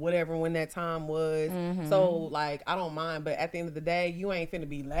 whatever when that time was. Mm-hmm. So like I don't mind, but at the end of the day, you ain't finna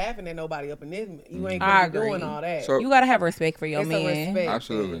be laughing at nobody up in this. You ain't finna be doing all that. So you gotta have respect for your man.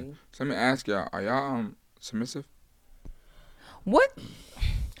 Absolutely. Thing. So let me ask y'all, are y'all submissive?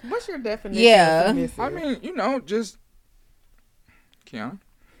 What's your definition of submissive? I mean, just Keon.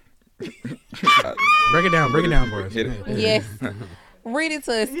 Break it down for us. Yes. Read it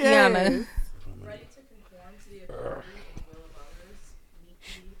to us, Kiana. Ready to conform to the authority and will of others,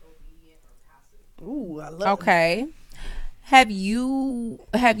 meekly, obedient, or passive. Ooh, I love Okay. Have you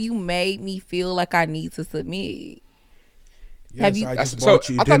made me feel like I need to submit? Yes, have you? I just bought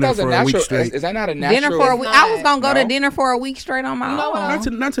you I thought dinner that was a for a week natural. straight. Is that not a natural? Dinner for a week. I was gonna go to dinner for a week straight on my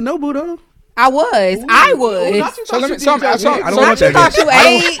own. Not to Nobu though. I was. Ooh. I was. So let me. I don't want that. Thought you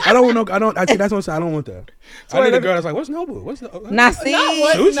ate. I don't want no. I don't. Actually, that's what I'm saying. I don't want that. So I need a girl that's like, what's Nobu? What's the? Now see,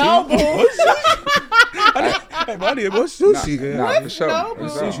 sushi? Nobu? Hey, buddy, what's sushi? Nah, for sure.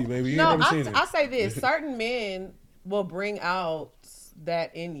 What's sushi, baby? You No, never seen it. I say this: certain men will bring out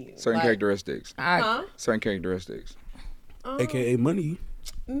that in you. Certain characteristics. Certain characteristics. AKA money.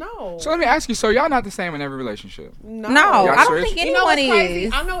 No. So let me ask you. So y'all not the same in every relationship? No, I don't think anyone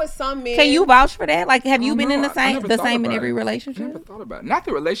is. I know it's some men. Can you vouch for that? Like, have you been in the same in every I relationship? never thought about it. Not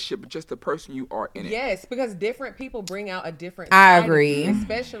the relationship, but just the person you are in it. Yes, because different people bring out a different. I side agree. of you,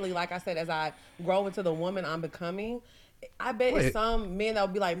 especially like I said, as I grow into the woman I'm becoming. I bet it's some men that will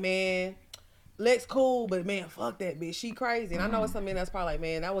be like, man, Lex cool, but man, fuck that bitch. She crazy. And I know it's some men that's probably like,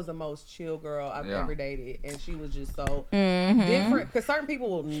 man, that was the most chill girl I've ever dated. And she was just so different. Because certain people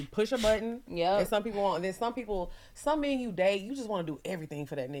will push a button. And some people won't. And then some men you date, you just want to do everything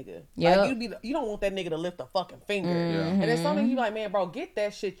for that nigga. Like, you don't want that nigga to lift a fucking finger. And then some niggas you like, man, bro, get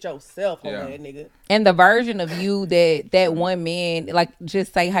that shit yourself on that nigga. And the version of you that one man, like,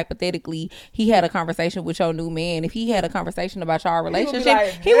 just say hypothetically, he had a conversation with your new man. If he had a conversation about your relationship,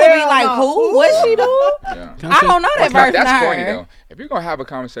 he would be like, who? What she do? I don't know that version. That's corny though. If you're gonna have a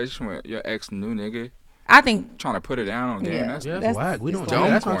conversation with your ex new nigga, I think trying to put it down on game. That's whack. We don't.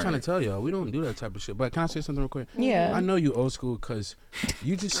 That's what I'm trying to tell y'all. We don't do that type of shit. But can I say something real quick? Yeah. I know you old school because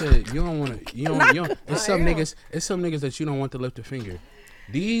you just said you don't want to. You don't. It's some niggas. It's some niggas that you don't want to lift a finger.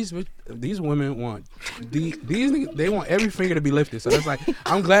 These women want these niggas, they want every finger to be lifted. So that's like,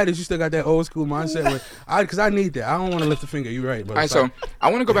 I'm glad that you still got that old school mindset. Because I need that. I don't want to lift a finger. You're right, bro. All right, so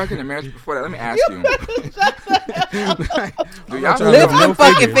I want to go back into marriage. Before that, let me ask you. Do y'all lift them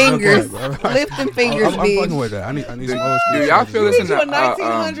fucking fingers? Lift them fingers, I'm fucking with that. I need some old school. Do y'all feel this in the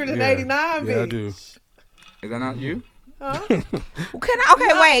 1989, bitch? Yeah, I do. Is that not you? Huh? Wait.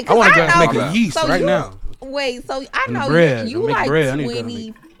 I want to make a yeast right now. Wait, so I know you like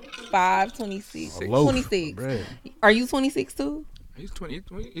 25, 26. 26. Bread. Are you 26 too? He's 20.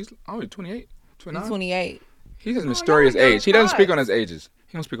 He's only 28. 29. He's 28. He's his mysterious age. He doesn't speak on his ages.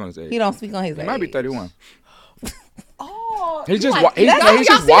 He don't speak on his age. He don't speak on his age. He might be 31. Oh, he's just he's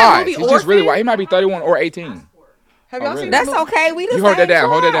just wise. He's just really wise. He might be 31 or 18. Have y'all seen That's okay. We just you hold that down.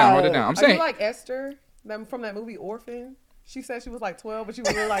 Hold that down. Hold it down. I'm saying. Are you like Esther from that movie Orphan? She said she was like 12, but she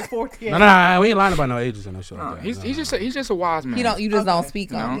was really like 14. No, we ain't lying about no ages and no shit like that. He's just a wise man. You just don't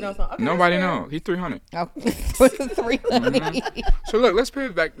speak on. Nobody knows. He's 300. Okay. 300. So look, let's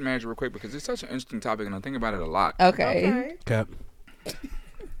pivot back to marriage real quick because it's such an interesting topic and I think about it a lot. Okay. Cap.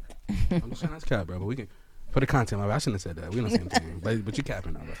 I'm just saying that's cap, bro. But we can for the content. I shouldn't have said that. We don't say anything, but you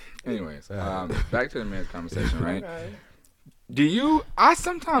capping now, bro. Anyways, back to the marriage conversation, right? Okay. I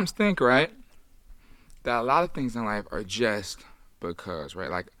sometimes think, right, that a lot of things in life are just because, right?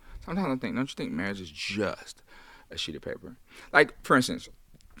 Like, sometimes I think, don't you think marriage is just a sheet of paper? Like, for instance,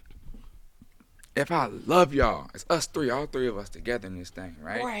 if I love y'all, it's us three, all three of us together in this thing,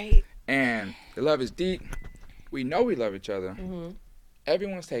 right? Right. And the love is deep. We know we love each other. Mm-hmm.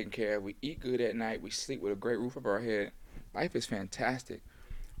 Everyone's taken care of. We eat good at night. We sleep with a great roof over our head. Life is fantastic.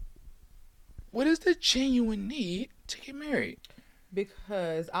 What is the genuine need to get married?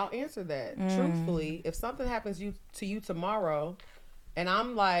 Because I'll answer that truthfully. If something happens to you tomorrow, and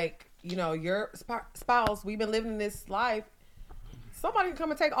I'm like, your spouse, we've been living this life, somebody can come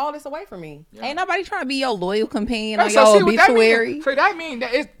and take all this away from me. Yeah. Ain't nobody trying to be your loyal companion or your obituary. So that means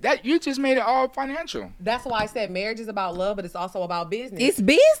that you just made it all financial. That's why I said marriage is about love, but it's also about business. It's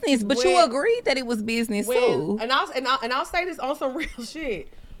business, but you agreed that it was business too. And I'll say this on some real shit.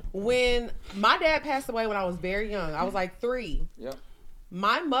 When my dad passed away when I was very young, I was like 3. Yep.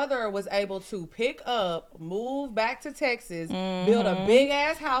 My mother was able to pick up, move back to Texas, build a big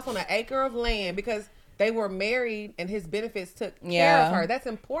ass house on an acre of land because they were married and his benefits took care of her. That's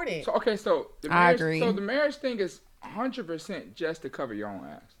important. So I agree. So the marriage thing is 100% just to cover your own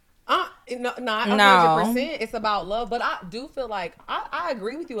ass. Not 100%. It's about love, but I do feel like I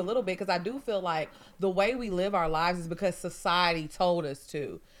agree with you a little bit because I do feel like the way we live our lives is because society told us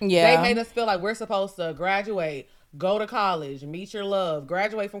to. Yeah, they made us feel like we're supposed to graduate, go to college, meet your love,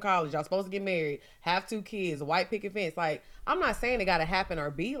 graduate from college. Y'all supposed to get married, have 2 kids, a white picket fence. Like, I'm not saying it got to happen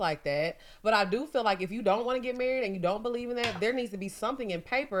or be like that, but I do feel like if you don't want to get married and you don't believe in that, there needs to be something in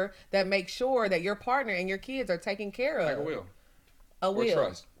paper that makes sure that your partner and your kids are taken care of. Like a will. A will.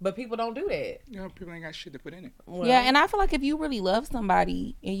 Trust. But people don't do that. People ain't got shit to put in it. Well, yeah, and I feel like if you really love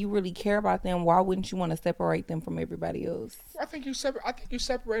somebody and you really care about them, why wouldn't you want to separate them from everybody else? I think you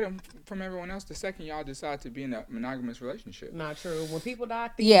separate them from everyone else the second y'all decide to be in a monogamous relationship. Not true. When people die,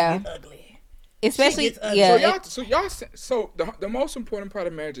 things get ugly. Especially, So the most important part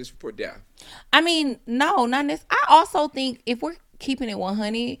of marriage is for death. I mean, no, not necessarily. I also think if we're keeping it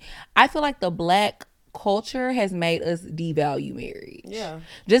 100, I feel like the black culture has made us devalue marriage. Yeah.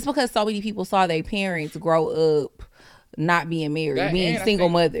 Just because so many people saw their parents grow up not being married, being single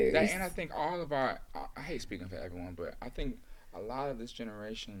mothers. And I think all of I hate speaking for everyone, but I think a lot of this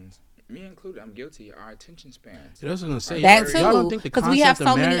generation's, me included, I'm guilty, our attention spans. I was going to say, that too, y'all don't think the because we have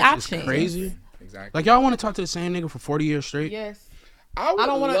so many options. Is crazy? Exactly. Like, y'all want to talk to the same nigga for 40 years straight? Yes. I would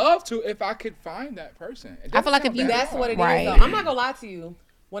love to if I could find that person. I feel like if you... That's what it is, though. I'm not going to lie to you.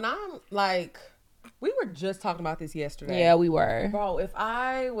 When I'm like... We were just talking about this yesterday. Yeah, we were. Bro, if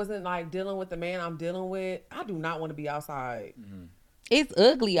I wasn't like dealing with the man I'm dealing with, I do not want to be outside. Mm-hmm. It's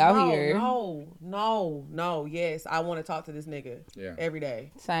ugly out here. No. Yes, I want to talk to this nigga. Yeah. Every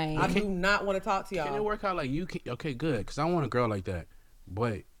day. Same. I do not want to talk to y'all. Can it work out like you can? Okay, good. Because I want a girl like that.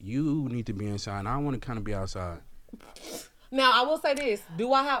 But you need to be inside. And I want to kind of be outside. Now, I will say this.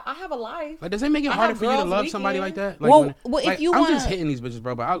 I have a life. Like, does it make it I harder have for you to girls love somebody weekend. like that? Like, Well, if you I'm wanna- just hitting these bitches,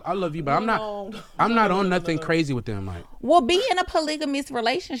 bro. But I love you, but I'm No. not on nothing crazy with them. Like, Well, be in a polygamous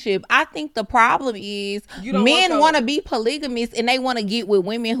relationship. I think the problem is You don't men want want to your- be polygamous and they want to get with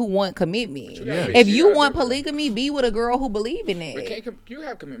women who want commitment. Yeah. If You you gotta want do that. polygamy, be with a girl who believe in But it. you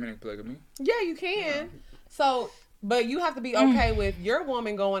have commitment in polygamy. Yeah, you can. So, but you have to be okay with your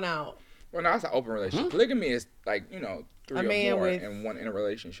woman going out. Well, no, that's an open relationship. Polygamy is like, 3 A or man more with- and one in a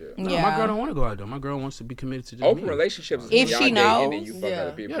relationship. no, Yeah. my girl don't want to go out though. My girl wants to be committed to just Open me. relationships is If when she y'all date and then knows. you fuck Yeah.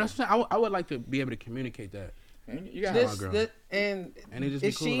 other people. Yeah, that's what I'm saying. I would like to be able to communicate that. And you gotta This- have, girl. And And it just be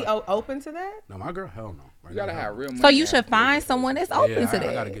is cool, she like- open to that? No, my girl, hell no. Right you gotta now, have real money. So you to should have find polygamy. someone that's Yeah, open to I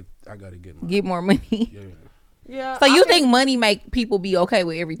that. gotta get money. Get more money. Yeah. Yeah. So I you mean, think money make people be okay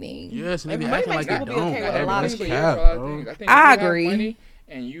with everything? Yes, and they And be money acting makes like they people be okay don't. with a lot of That's shit. cap, I bro. think if I you have agree. money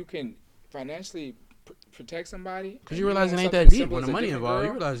and you can financially protect somebody. Cause you realize it have ain't something that deep simple when as the a money different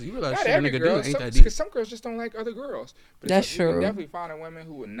involved. girl. You realize Not shit a every nigga girl. do ain't that Because deep. some girls just don't like other girls. But That's you can true. definitely find a woman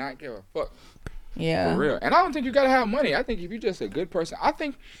who would not give a fuck. Yeah. For real. And I don't think you gotta have money. I think if you're just a good person, I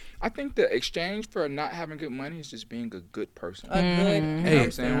think the exchange for not having good money is just being a good person. a good. Hey, what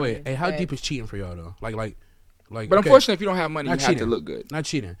I'm saying? wait. Hey, how Facts. deep is cheating for y'all though? Like. But okay, unfortunately, if you don't have money, you not have to cheating. look good. Not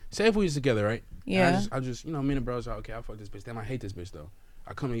cheating. Say if we was together, right? Yeah. And I just, me and the bros are okay. I fuck this bitch. Damn, I hate this bitch though.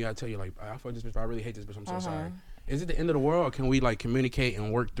 I come to you, I tell you like, I fuck this bitch, but I really hate this bitch. I'm so sorry. Is it the end of the world, or can we like communicate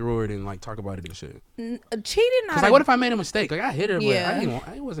and work through it and like talk about it and shit? Cheating not Cause like, what if I made a mistake? Like I hit her, Yeah.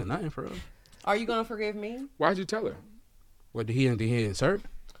 but it wasn't nothing for real. Are you gonna forgive me? Why'd you tell her? What did he insert?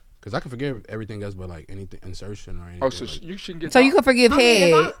 Cause I can forgive everything else, but like anything insertion or anything. Oh, so like, you shouldn't get. So you could forgive I mean,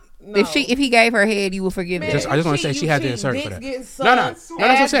 head. no. If he gave her head, you would forgive Man, it. I just want to say she had to insert for that. No, that's what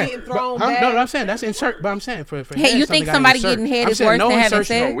I'm saying. No, I'm saying that's insert. But I'm saying for Hey, head, you something think gotta somebody insert. getting head I'm is saying worse no than having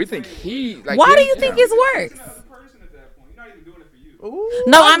insertion. sex? No, we think he. Like, Why do he- you think yeah. it's worse? person at that point. You're not even doing it for you. Ooh,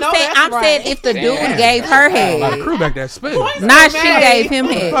 No, I I'm know saying that's I'm right. saying if the dude Damn. gave her A lot of head, crew back there spit. not she gave him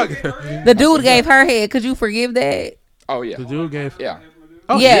Fuck. head. The dude gave her head. Could you forgive that? Oh yeah. The dude gave. Yeah.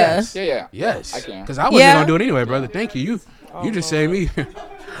 Oh, Yeah. Yes. Yeah. Yes. I can. Because I wasn't Yeah. gonna do it anyway, brother. Thank you. You just saved me.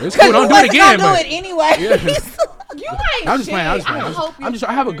 It's Cause cool. Don't you do it wasn't again. gonna But do it anyway. You ain't I'm just playing. I'm just shit. playing. I hope you- I'm just.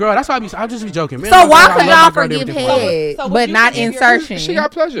 I have a girl. That's why I'll just be joking. Man, So my why girl, I could love my y'all girl, forgive everything for her. head, So would but you not forgive your- insertion? She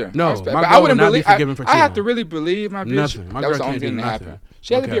got pleasure. No, I respect- my but girl I would wouldn't not be believe. forgiven for I have cheating. to really believe my bitch. Nothing. My that was girl the only can't do thing that nothing. happened.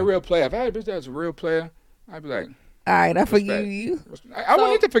 She had to be a Okay. real player. If I had a bitch that was a real player, I'd be like, All right, I forgive Respect. you. I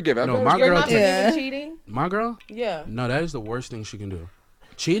wouldn't need to forgive her. No, That my was great. girl Not can't- Yeah. forgiving cheating? My girl? Yeah. No, that is the worst thing she can do.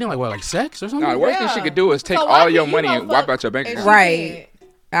 Cheating, like what, like sex or something? No, the worst thing she Yeah. could do is take So why all your can't you money go and wipe fuck out your bank and account. she Right. can't?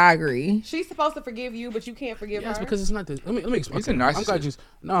 I agree. She's supposed to forgive you, but you can't forgive Yes, her. because it's not this. Let me explain. He's a Okay, I'm narcissist. glad you.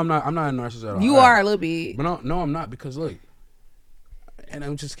 No, I'm not. I'm not a narcissist at all. You All are right. a little bit. But no, I'm not, because look, and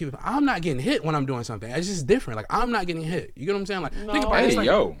I'm just keeping. I'm not getting hit when I'm doing something. It's just different. Like I'm not getting hit. You get what I'm saying? Like think about it. Hey, It's like,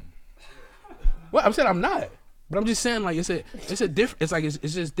 yo. What I'm saying, I'm not. But I'm just saying, like it's a different. It's like it's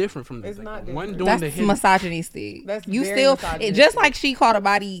just different from It's like, not one different. doing That's the hit. misogynistic. That's you very still misogynistic. just like she caught a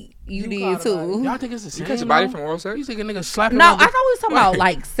body. You, You did caught a too. body. Y'all think it's the same? You catch a body though? from oral sex? You think a nigga slapping? No, I my thought we was talking about Wait.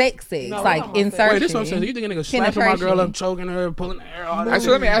 like sex, No, we're like talking about sex. insertion. Wait, this is what I'm saying. You think a nigga slapping my girl up, choking her, pulling the air all that?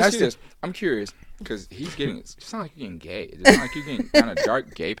 Actually, let me ask That's you the- this. I'm curious because he's getting. It sounds like you're getting gay. It sounds like you're getting kind of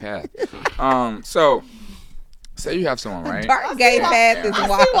dark gay path. So, say you have someone, right? Dark gay path is I see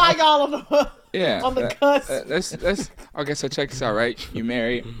wild. why y'all on the Yeah. on the cusp. Let's. Okay, so check this out, right? You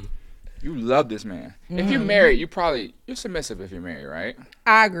married. You love this man. If you're married, you're submissive if you're married, right?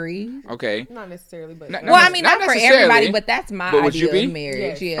 I agree. Okay. Not necessarily, but Not- Well, I mean, not for necessarily, everybody, but that's my but would you idea of be?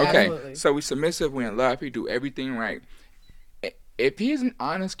 marriage. Yes. Yeah. Okay, Absolutely. so we submissive, we in love, we do everything right. If he's an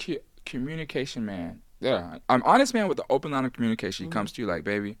honest communication man, yeah, an honest man with an open line of communication, he comes to you like,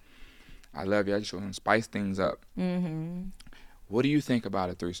 baby, I love you, I just want to spice things up. Mm-hmm. What do you think about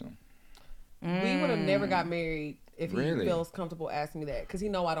a threesome? we would have never got married if he Really? feels comfortable asking me that, because he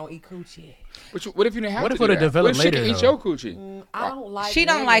know I don't eat coochie. What if you didn't have What to if do it would've that? developed What if she later, can eat though? your coochie? I don't like. She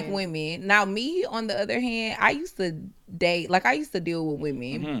don't like women. Now, me, on the other hand, I used to date, like I used to deal with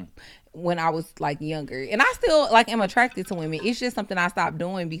women when I was like younger, and I still like am attracted to women. It's just something I stopped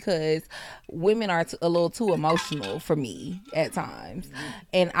doing because women are a little too emotional for me at times,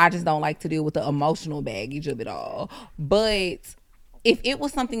 and I just don't like to deal with the emotional baggage of it all. But if it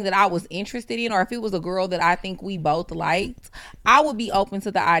was something that I was interested in, or if it was a girl that I think we both liked, I would be open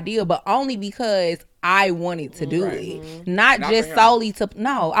to the idea, but only because I wanted to do it, not Not just for him. solely to.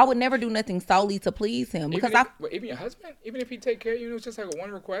 No, I would never do nothing solely to please him because even your husband, even if he take care of you, it's just like a one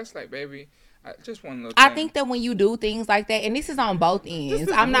request, like baby, just one little. I thing. think that when you do things like that, and this is on both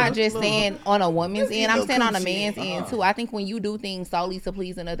ends, I'm not just saying on a woman's end, I'm saying on a man's end too. I think when you do things solely to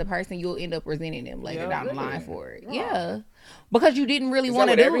please another person, you'll end up resenting them later down the line for it. Yeah. Because you didn't really want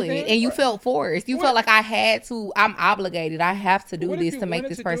to do it and you felt forced. You felt like I had to, I'm obligated. I have to do this to make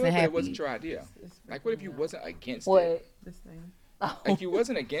this person happy. It wasn't your idea. Like, what if you wasn't against What? it? Like, you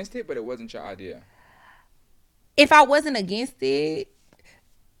wasn't against it, but it wasn't your idea. If I wasn't against it,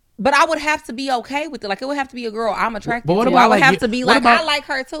 but I would have to be okay with it. Like, it would have to be a girl I'm attracted But what to. about, I would like, have to be what like, about- I like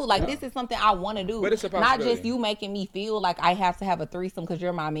her too. Like, this is something I want to do. But it's a Not possibility. just you making me feel like I have to have a threesome because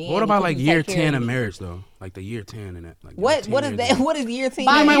you're my man. What about because like you year take care 10 of of me. marriage though? Like the year 10 and that. Like What 10 is years that? in. What is year 10?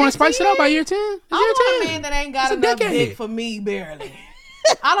 By You might year want to spice it up by 10? year 10. It's I year want a 10. man that ain't got It's a enough decade. dick for me, barely.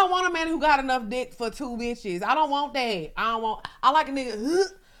 I don't want a man who got enough dick for 2 bitches. I don't want that. I like a nigga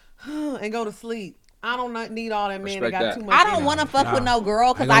and go to sleep. I don't need all that man that Respect got that. too much. I don't in want to him. fuck with no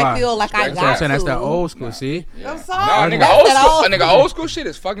girl because Ain't gonna I lie. feel like I That's That's what I'm got saying. That's to. that old school. See? I'm No, sorry. nigga, That's old that school. old Nigga, school. old school shit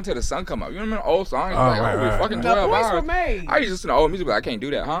is fucking till the sun come up. You remember old songs? Oh, Like, right, we right, fucking right. 12 The points hours. were made. I used to listen to old music, but I can't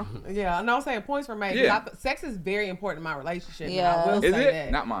do that, huh? Yeah, no, I'm saying points were made. Yeah. Sex is very important in my relationship. and Yeah. I will Is say it?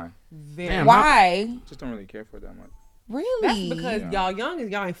 that. Not mine. Very. Damn, Why? Just don't really care for it that much. Really? That's because y'all young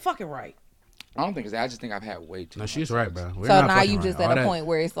and y'all ain't fucking right. I don't think it's that. I just think I've had way too No, much. she's right, bro. We're So not now fucking you right. just All at a that- point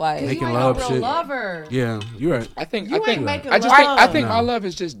where it's like, Making You ain't love no real shit. lover. Yeah, you're right. I think. You I ain't think. making I just think. I love. think No. my love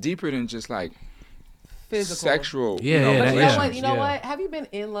is just deeper than just like Physical. sexual. Yeah, yeah, But that- you know yeah. what? You know Yeah. what? Have you been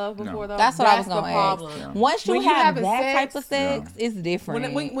in love before though? that's what I was the gonna problem. ask. Once you When you have having that sex- type of sex, it's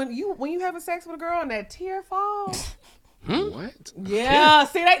different. When you having sex with a girl and that tear falls. What? Yeah.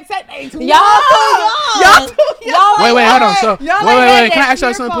 See, they said they too Y'all too young. Y'all too young. Wait, hold on. So, Y'all wait. ain't had Can I that ask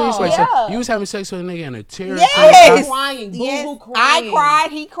y'all something, please? tear Wait, fall. so Yeah. you was having sex with a nigga and a tear? Yes. Crying, Yes. boo-hoo I crying.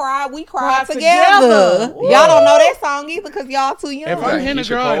 cried, he cried, we cried Cried together. together. Y'all don't know that song either because y'all too young. If I'm hitting a Keisha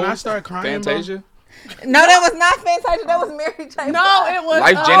girl and Cole, I start crying, bro, Fantasia. No, that was not Fantasia. That was Mary J. No, it was.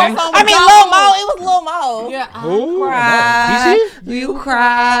 Life Jennings? I mean, Lil Mo. It was Lil Mo. Yeah. Who? Cry, DC? you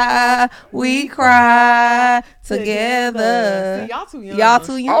cry, we cry together. See, y'all too young. Y'all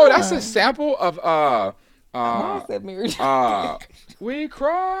too young. Oh, that's a sample of I said Mary J. we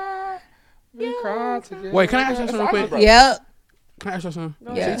cry together. Wait, can I ask you something real quick? Yep. Can I ask you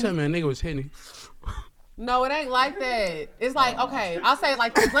something? Yeah. So you tell me a nigga was hitting. No, it ain't like that. It's like, okay, I'll say it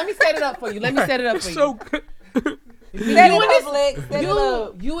like this. Let me set it up for you. Let me set it up for you. So good. Set You it and up, Lex. Set it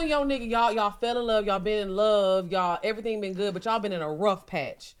up. you and your nigga, y'all fell in love. Y'all been in love. Y'all everything been good, but y'all been in a rough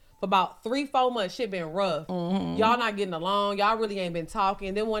patch for about 3-4 months. Shit been rough. Mm-hmm. Y'all not getting along. Y'all really ain't been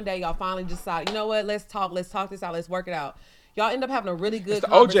talking. Then one day y'all finally decide, you know what? Let's talk this out. Let's work it out. Y'all end up having a really good It's the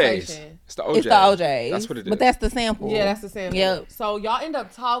OJs. conversation. It's the OJs. It's the OJs. That's what it is. But that's the sample. Yeah, that's the sample. Yep. So y'all end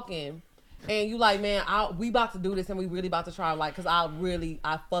up talking, and you like, man, we about to do this, and we really about to try, like, cause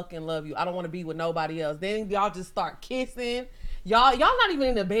I fucking love you. I don't want to be with nobody else. Then y'all just start kissing. Y'all not even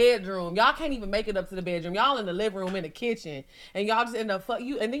in the bedroom. Y'all can't even make it up to the bedroom. Y'all in the living room, in the kitchen, and y'all just end up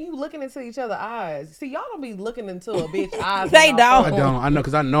and then you looking into each other's eyes. See, y'all don't be looking into a bitch eyes. They when y'all don't. I don't. I know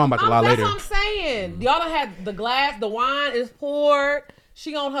because I know I'm about to lie That's later. what I'm saying. Y'all done had the wine is poured.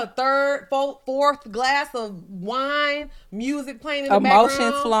 She on her fourth glass of wine. Music playing in the Emotions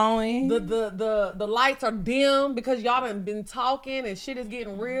background. flowing. The lights are dim because y'all done been talking and shit is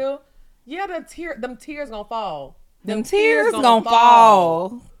getting real. Yeah, them tears gonna fall. Them tears gonna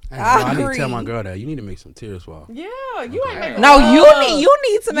fall. I need to agree. tell my girl that you need to make some tears fall. Yeah, you ain't making No, love. you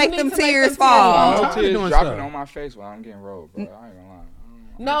need to make need them to make tears them fall. tears No I'm tired of tears doing dropping stuff. on my face while I'm getting rolled, bro. I ain't gonna lie.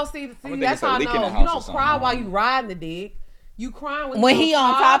 No, see, think that's it's a how I leak in the know. house You or don't something. cry while you riding the dick. You crying When he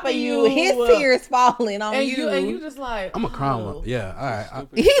on top of you, his tears falling on and you. and you just like I'm a cry oh. one. Yeah, all right.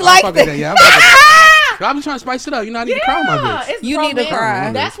 He I'm like fucking that. Yeah, I'm just trying to spice it up. You know, I need to cry with my bitch. It's You need to romantic.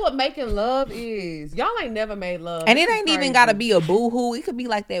 cry. That's what making love is. Y'all ain't never made love. And This it is ain't even crazy. gotta be a boo-hoo. It could be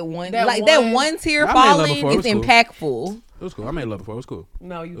like that one, That that one- one tear I made love falling before. It is was cool. impactful. It was cool. I made love before. It was cool.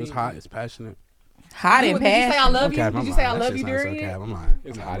 No, you It was didn't. hot. It's passionate. Hot Did and you say I passionate. love you? I'm Did you lying. say I That love shit you sounds so during it? cab. I'm lying.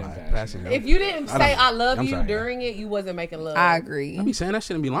 It's I'm hot and lying. passionate. If you didn't I say don't- I love I'm you sorry. during it, you wasn't making love. I agree. I be saying that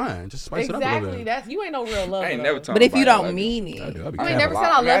shouldn't be lying. Just spice it up a little Exactly. bit. That's you ain't no real love. I ain't though. never told But if you nobody I don't love mean I it, do. I be You ain't capping. never said I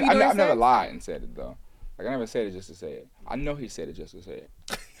love you during I've never sex? lied and said it though. Like I never said it just to say it. I know he said it just to say it.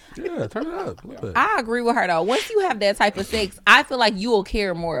 Yeah, turn it up. a little bit. I agree with her though. Once you have that type of sex, I feel like you will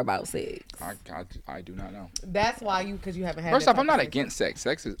care more about sex. I do not know. That's why because you haven't had. First that off, I'm type not of sex. against sex.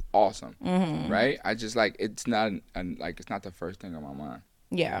 Sex is awesome, Mm-hmm. right? I just like it's not it's not the first thing on my mind.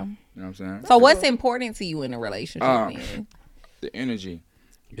 Yeah. You know what I'm saying? So what's important to you in a relationship? Then? The energy,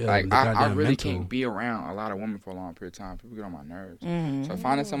 Yeah, like the I goddamn really mental. can't be around a lot of women for a long period of time. People get on my nerves. Mm-hmm. So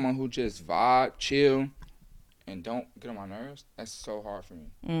finding someone who just vibe, chill, and don't get on my nerves, that's so hard for me.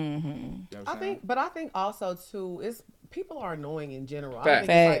 Mm-hmm. You know what I I'm saying? think also too, it's people are annoying in general. I Facts.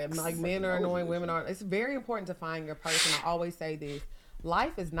 don't think it's Facts. like men are annoying, women are. It's very important to find your person. I always say this.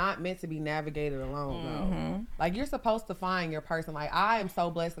 Life is not meant to be navigated alone, though. Like, you're supposed to find your person. Like, I am so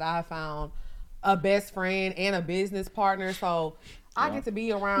blessed that I have found a best friend and a business partner. So I get to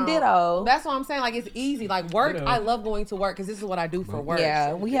be around. Ditto. That's what I'm saying. Like, it's easy. Like, work, Ditto. I love going to work because this is what I do for work.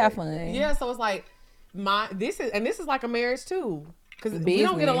 Yeah, we have fun. Yeah, so it's like this is like a marriage too, because we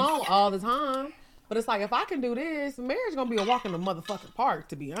don't get Business. along all the time. But it's like, if I can do this, marriage gonna be a walk in the motherfucking park,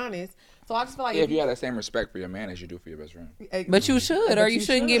 to be honest. So I just feel like Yeah, if you have that same respect for your man as you do for your best friend. But you should, or you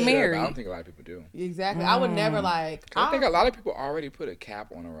shouldn't get Yeah, but I married. don't think a lot of people do. Exactly. I would never like. 'Cause I think a lot of people already put a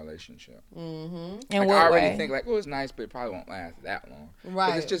cap on a relationship. In Like, what I already way? think like, oh, it's nice, but it probably won't last that long. Right.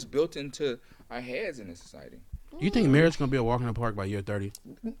 Because it's just built into our heads in this society. You think marriage gonna be a walk in the park by year 30?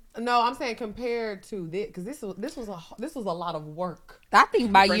 No, I'm saying compared to this, because this was a lot of work. I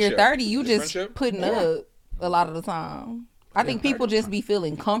think by year Friendship. 30, you It's just friendship. putting up a lot of the time. I think people just be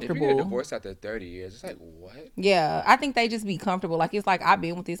feeling If you get comfortable. divorced after 30 years, it's like, what? Yeah, I think they just be comfortable. Like, it's like, I've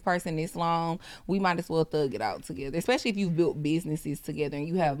been with this person this long. We might as well thug it out together. Especially if you've built businesses together and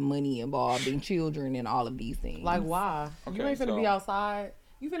you have money involved and children and all of these things. Like, why? You Okay, ain't finna so- be outside.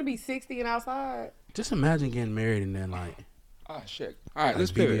 You finna be 60 and outside. Just imagine getting married and then like Oh, shit. All right, Like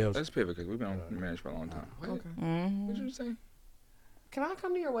let's pivot. BBLs. Let's pivot because we've been on marriage for a long time. What? Okay. What did you say? Can I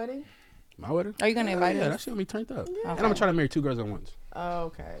come to your wedding? my wedding. Are you going to invite Yeah, us? that shit gonna be turned up. And I'm gonna try to marry 2 girls at once.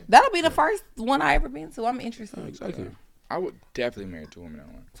 Okay. That'll be the first one I ever been to. I'm interested. Exactly. I would definitely marry 2 women at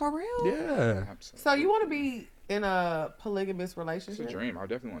once. For real? Yeah. Absolutely. So you want to be in a polygamous It's a relationship? dream. I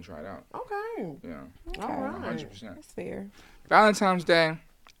definitely want to try it out. Okay. Yeah, All right. 100%. That's fair. Valentine's Day.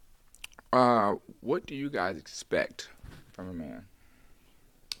 What do you guys expect from a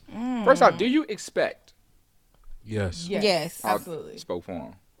man? First off, do you expect? Yes. Yes. I Absolutely. spoke for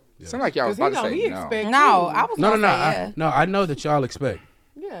him. Yes. Sound like y'all was Because about to he say know he no. expect No, you. I was No, gonna say yeah. I know that y'all expect.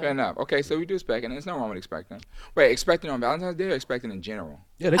 Yeah. Fair enough. Okay, so we do expect, and there's no wrong with expecting. Wait, expecting on Valentine's Day or expecting in general?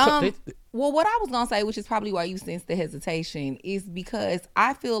 Yeah, they Well, what I was gonna say, which is probably why you sense the hesitation, is because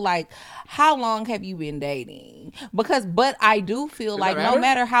I feel like, how long have you been dating? But I do feel like that no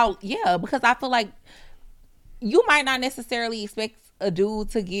matter? matter how, because I feel like you might not necessarily expect a dude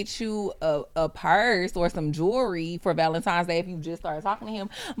to get you a purse or some jewelry for Valentine's Day if you just started talking to him.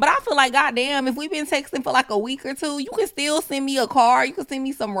 But I feel like, goddamn, if we've been texting for like a week or two, you can still send me a card. You can send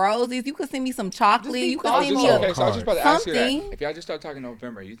me some roses. You can send me some chocolate. You can send me Okay, so I was just about to ask you something. that. If y'all just start talking in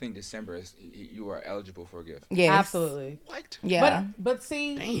November, you think December is you are eligible for a gift? Yes. Absolutely. What? Yeah. But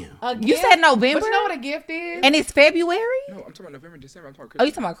see, Damn. a You gift- said November? But you know what a gift is? And it's February? No, I'm talking about November, December. I'm talking Oh,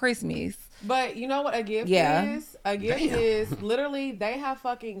 you Christmas. talking about Christmas? But you know what a gift Yeah. is? A gift is literally they have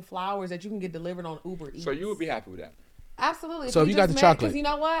fucking flowers that you can get delivered on Uber Eats. So you would be happy with that? Absolutely. So if you got just the chocolate. because you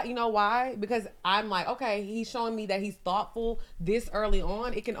know what? You know why? Because I'm like, okay, he's showing me that he's thoughtful this early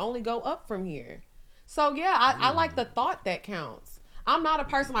on. It can only go up from here. So yeah, I like the thought that counts. I'm not a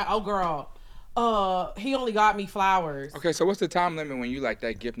person like, oh girl, he only got me flowers. Okay, so what's the time limit when you like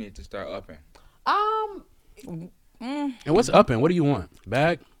that gift needs to start upping? And what's up and what do you want?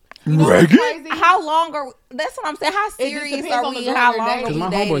 Bag? You know what's crazy? How long are? That's what I'm saying. How just serious depends are on we? the girl How you're long dating. are Because we my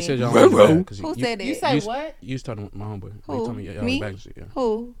dating? homeboy said y'all want bag. 'Cause Who said it? You say you, what? You was talking to my homeboy. He Who? told me y'all Me? like bags. Yeah.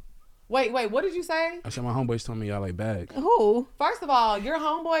 Who? Wait, what did you say? I said my homeboys told me y'all like bags. Who? First of all, your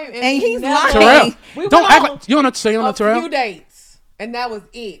homeboy and, And he's never- lying. Terrell, We don't went act on like you don't know what to say. You don't know a Terrell. few dates, and that was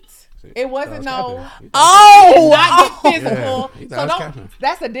it. It wasn't no. Oh, Not get physical. Yeah, So that's don't. capping.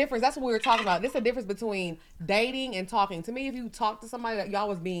 That's the difference. That's what we were talking about. This is the difference between dating and talking. To me, if you talk to somebody that y'all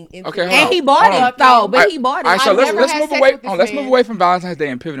was being intimate, Okay, hold and on. he bought Hold it on. though. But he All bought it. right, so I've let's never had move sex away. with this Let's move man. away from Valentine's Day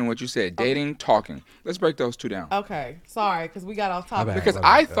and pivot in what you said: dating, talking. Let's break those two down. Okay, sorry, because we got off topic. bad. Because My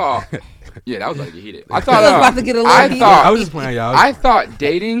I bad. thought, yeah, that was like you heated. I thought was about to get a little I heated. thought I was just playing y'all. I thought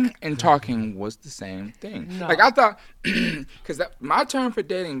dating and talking was the same thing. No. Like I thought, because my term for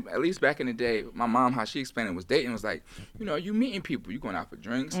dating, at least back in the day, my mom, how she explained it was dating was like, you know, you meeting people, you going out for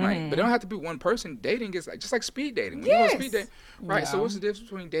drinks, like, but it don't have to be one person. Dating is like just like speed dating. When you go Yes. speed date, right? So Yeah. what's the difference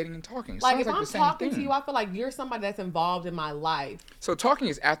between dating and talking? It like sounds if like I'm the same talking thing. to you, I feel like you're somebody that's involved in my life. So talking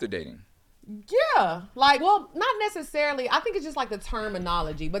is after dating. Yeah, like, well, not necessarily. I think it's just like the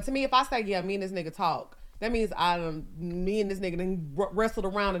terminology. But to me, if I say, yeah, me and this nigga talk, that means me and this nigga done wrestled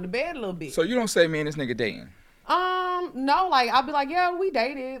around in the bed a little bit. So you don't say me and this nigga dating. No, like I'll be like, yeah, we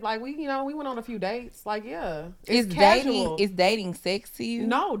dated. Like we went on a few dates. Like, yeah. Is dating sex to you?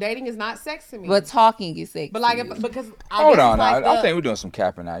 No, dating is not sex to me. But talking is sex. But like, to you. because hold on, I think we're doing some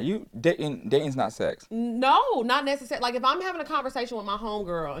capping now. You dating's not sex. No, not necessarily. Like if I'm having a conversation with my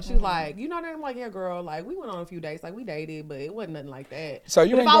homegirl and she's like, you know that, I'm like, yeah, girl, like we went on a few dates, like we dated, but it wasn't nothing like that. So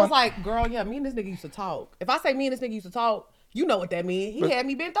you but if I was like, girl, yeah, me and this nigga used to talk. If I say me and this nigga used to talk, you know what that means. He had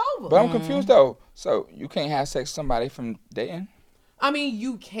me bent over. But I'm confused though. So you can't have sex with somebody from dating? I mean,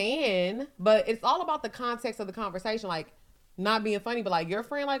 you can, but it's all about the context of the conversation. Like, not being funny, but like your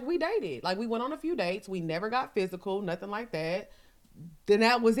friend, like we dated. Like we went on a few dates. We never got physical, nothing like that. Then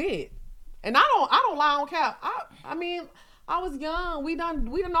that was it. And I don't lie on cap. I mean, I was young. We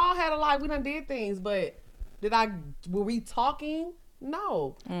done all had a life. We done did things, but were we talking?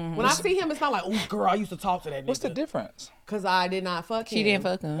 No. Mm-hmm. When I see him, it's not like, oh, girl, I used to talk to that nigga. What's the difference? Because I did not fuck him. She didn't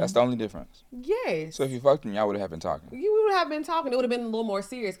fuck him. That's the only difference. Yes. So if you fucked him, y'all would have been talking. You would have been talking. It would have been a little more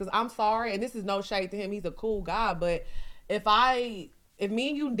serious. Because I'm sorry, and this is no shade to him. He's a cool guy. But if me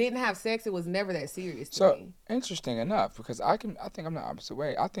and you didn't have sex, it was never that serious to me. So, interesting enough, because I think I'm the opposite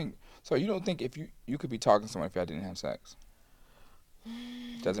way. I think, so you don't think if you could be talking to someone if y'all didn't have sex?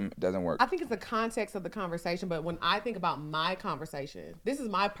 Doesn't work. I think it's the context of the conversation, but when I think about my conversation, this is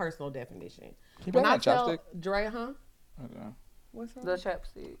my personal definition. When I tell Drea, Okay. What's that? The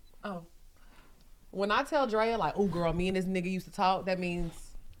chapstick. Oh. When I tell Drea, like, oh girl, me and this nigga used to talk, that means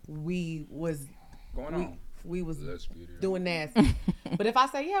we was doing nasty. But if I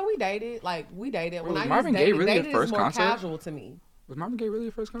say, yeah, we dated, like we dated. Was when Marvin Gaye really your first more concert? Casual to me. Was Marvin Gaye really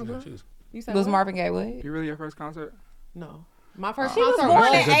your first concert? Yeah, You said was what? Marvin Gaye what? You really your first concert? No. My first She was concert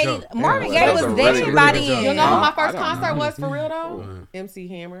born That's in a 80. joke. Marvin Yeah, Gaye that was was a dead really by good joke. then. You know who my I first don't concert know. was for real though? MC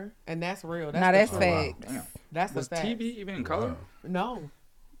Hammer, and that's real. Now that's the facts. truth. That's Was the fact. TV even in color? No.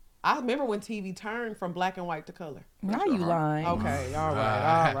 I remember when TV turned from black and white to color. Now you lying. Okay, all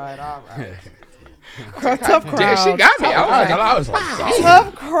right. Tough crowd. Yeah, she got me. I was like,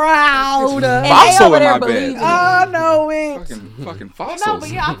 Tough crowd. And they Fossil over in there my bed. believing it. I know it. fucking But fossils. no, but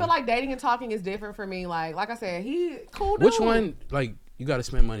yeah, I feel like dating and talking is different for me. Like I said, he cool dude. Which one, like, you got to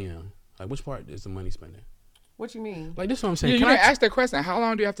spend money on? Like, which part is the money spending? What you mean? Like, this is what I'm saying. You Can didn't I ask that question. How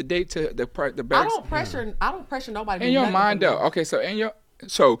long do you have to date to the best? I don't pressure nobody. To In do your nothing mind, for me. though. Okay,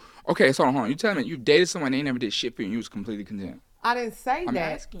 so hold on. You telling me you dated someone they never did shit for you and you was completely content? I didn't say I'm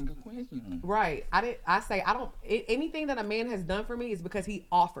that. asking a question. Right. I don't. Anything that a man has done for me is because he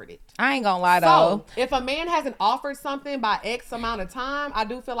offered it. I ain't gonna lie though. So if a man hasn't offered something by X amount of time, I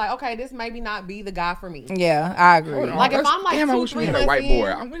do feel like, okay, this maybe not be the guy for me. Yeah, I agree. Hold on, Like, if I'm like damn, I 2, wish we 3 had a months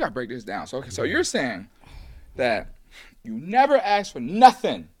whiteboard. in- We gotta break this down. So okay, so you're saying that you never asked for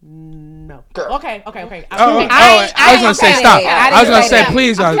nothing. No. Girl. Okay. I was I gonna ain't say say stop. that. I was gonna say say that.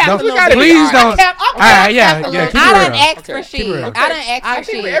 please don't. capping. Please don't. I'm All right, yeah, capping. keep it I done real. asked Okay. for Keep it shit. real. I done asked I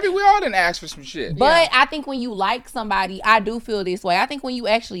for think shit. we all didn't ask for some shit. But I think when you like somebody, I do feel this way. I think when you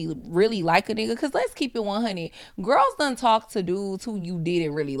actually really like a nigga, because let's keep it 100. Girls done talk to dudes who you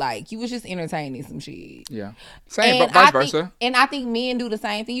didn't really like. You was just entertaining some shit. Yeah. Same, And but vice I versa. think, and I think men do the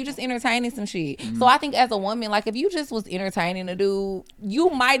same thing. You just entertaining some shit. So I think as a woman, like if you just was entertaining a dude, you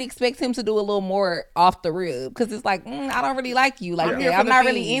might expect him to do a little more off the rib because it's like I don't really like you like I'm here that. for I'm the not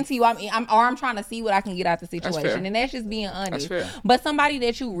really fees. into you. I'm trying to see what I can get out the fair. situation, and that's just being honest. That's fair. But somebody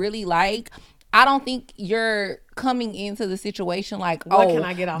that you really like, I don't think you're coming into the situation like, What can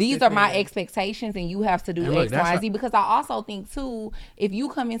I get off these this are my nigga? expectations and you have to do And look, X, Y, and Z. Because I also think too, if you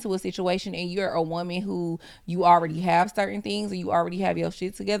come into a situation and you're a woman who you already have certain things or you already have your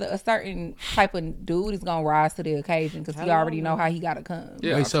shit together, a certain type of dude is gonna rise to the occasion because he already know how he gotta come.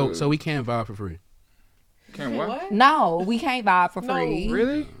 Yeah, Wait, so absolutely. we can't vibe for free. Can what? No, we can't vibe for No, free.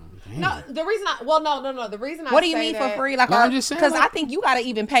 Really? No, the reason no. The reason I What do you say mean that, for free? Like, No, I'm just saying, because like- I think you gotta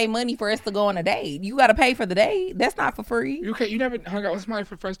even pay money for us to go on a date. You gotta pay for the date. That's not for free. You never hung out with somebody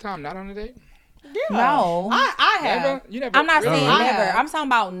for the first time, not on a date? No, I have. Never? You never? I'm not really? saying I never. have. I'm talking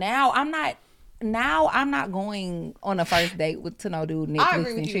about now. I'm not going on a first date to no dude Netflix I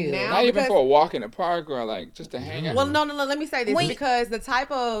agree with and you chill. now. Not even because- for a walk in the park or like just to hang out. Well, no. Let me say this Wait. because the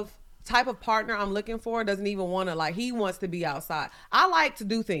type of partner I'm looking for doesn't even want to he wants to be outside. I like to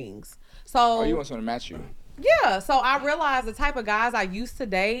do things. So Oh, you want someone to match you? yeah. So I realized the type of guys I used to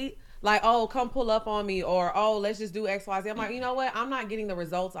date, like, oh, come pull up on me, or oh, let's just do X, Y, Z. I'm like, you know what? I'm not getting the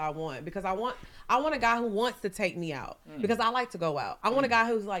results I want because I want a guy who wants to take me out because I like to go out. I want a guy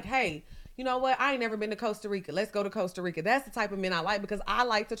who's like, hey, you know what? I ain't never been to Costa Rica. Let's go to Costa Rica. That's the type of men I like because I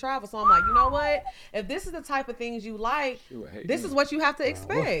like to travel. So I'm like, you know what? If this is the type of things you like, She would hate this me. is what you have to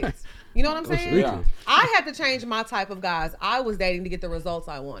expect. You know what I'm saying? Rica. I had to change my type of guys I was dating to get the results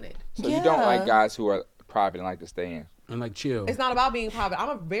I wanted. So you don't like guys who are private and like to stay in. And like chill. It's not about being private. I'm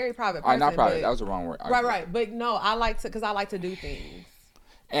a very private All right, person. not private. but- That was the wrong word. Right. But no, I like to because I like to do things.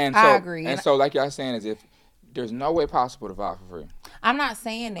 And so, I agree. And so, like y'all saying, is if there's no way possible to vibe for free. I'm not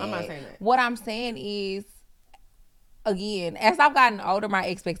saying that. I'm not saying that. What I'm saying is, again, as I've gotten older, my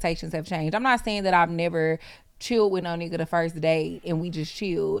expectations have changed. I'm not saying that I've never chilled with no nigga the first date and we just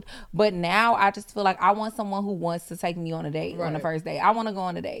chilled. But now I just feel like I want someone who wants to take me on a date on the first date. I want to go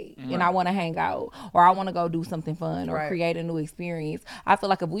on a date and I want to hang out, or I want to go do something fun or create a new experience. I feel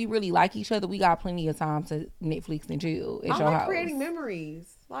like if we really like each other, we got plenty of time to Netflix and chill at I your like house. creating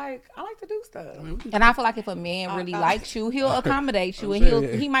memories. Like I like to do stuff. And I feel like if a man really likes you, he'll accommodate you,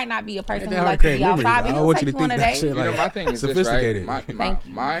 and he might not be a person who Ain't that likes to hard be to create outside, but memories. I he'll want take you to you on a think that date. shit You know, like my thing is this, right? sophisticated.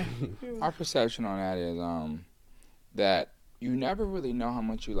 My perception on that is that you never really know how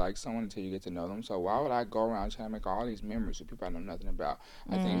much you like someone until you get to know them. So why would I go around trying to make all these memories with people I know nothing about?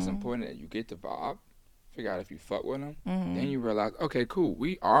 I think it's important that you get the vibe, figure out if you fuck with them, then you realize, okay, cool,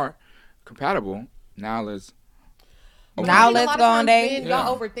 we are compatible. Now let's. Now I think a let's lot of go on times date. men,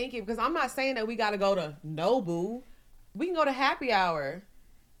 y'all overthink it because I'm not saying that we got to go to Nobu. We can go to happy hour.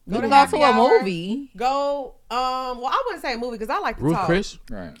 We can go to a movie. Go. Well, I wouldn't say a movie because I like to Ruth talk. Chris.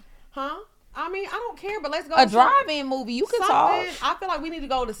 Right. Huh? I mean, I don't care, but let's go A to some- drive-in movie, you can something. talk. I feel like we need to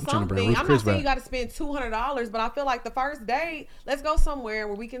go to trying to bring something. Ruth I'm Chris not saying back. you got to spend $200, but I feel like the first date, let's go somewhere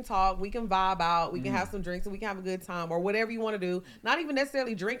where we can talk, we can vibe out, we can have some drinks, and we can have a good time, or whatever you want to do. Not even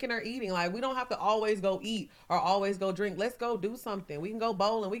necessarily drinking or eating. Like we don't have to always go eat or always go drink. Let's go do something. We can go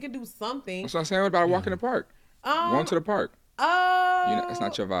bowling. We can do something. That's what I'm saying. What about walking in the park? Going to the park. It's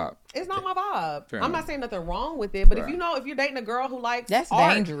not your vibe. It's not my vibe. Fair I'm enough. not saying nothing wrong with it, but Right. if you're dating a girl who likes That's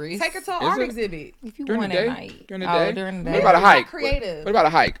art, dangerous. take her to an Is art it? exhibit. If you During the want day? at night. During the day? During the What day. about a It's not hike? creative. What about a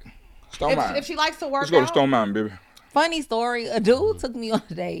hike? Stone Mountain. If she likes to work Let's go to out, Stone Mountain, baby. Funny story, a dude took me on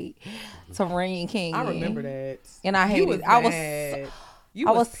a date to Rain King. I remember that. And I You hated was it. I was mad.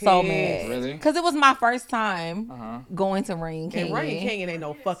 I was so pissed. mad. Really? Because it was my first time going to Rain And King. Rain Canyon ain't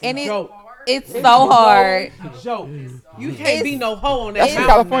no fucking And joke. it's so hard. Joke. You can't be no hoe on that That's in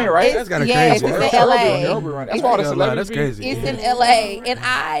mountain. California, right? That's kind of Yes, crazy. it's That's in LA. That's why all the Yeah, celebrities that's be- crazy. It's in LA, and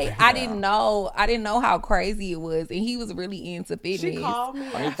I didn't know how crazy it was, and he was really into fitness. She called me.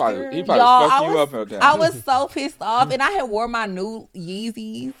 He after. probably Y'all, fucked you up out there. I was so pissed off, and I had wore my new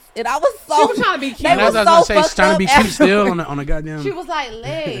Yeezys, and I was so. She was trying to be cute. They And was that's what I was so gonna say. She's fucked trying to up be cute after- still on a goddamn. She was like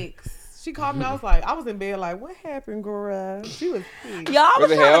legs. She called me. I was in bed like, what happened, girl? She was pissed. Y'all I was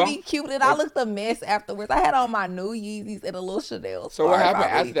Was it trying hell? to be cute, and I looked a mess afterwards. I had on my new Yeezys and a little Chanel. So what scarf. happened I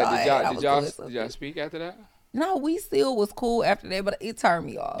really after that? thought Did I y'all was doing did y'all something. speak after that? No, we still was cool after that, but it turned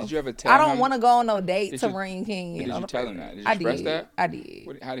me off. Did you ever tell I don't him? want to go on no date Did to you- Rain King. Did on you the tell first him that? date. Did you express did. that? I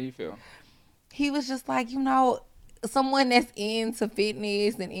did. How did he feel? He was just like, someone that's into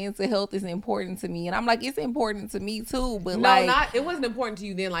fitness and into health is important to me. And I'm like, it's important to me too. But It wasn't important to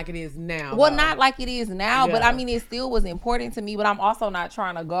you then like it is now. well, though. not like it is now, but Yeah. I mean, it still was important to me. But I'm also not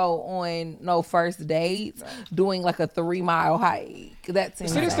trying to go on no first dates doing like a 3-mile hike. That's See,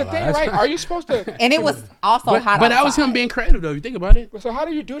 that's insane. the thing, right? Are you supposed to? And it was also hot But that was outside. him being creative, though. You think about it. So how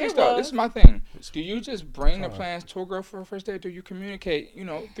do you do this It though? was. This is my thing. Do you just bring the plans to a girl for a first date? Do you communicate,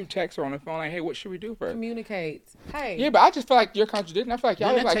 through text or on the phone, like, hey, what should we do first? Communicate. Hey. Yeah, but I just feel like you're contradicting. I feel like y'all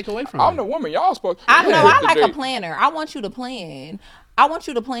Then are that like, take away from I'm it. the woman. Y'all supposed. I know. Yeah, I the like a date. planner. I want you to plan. I want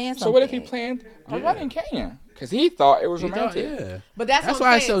you to plan something. So what if he planned a running Canyon? Because he thought it was He thought, romantic. yeah. But that's what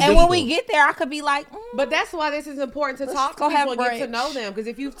why I'm it's saying. so And when we difficult. get there, I could be like, But that's why this is important to Let's talk to go have people and get to brunch. know them. Because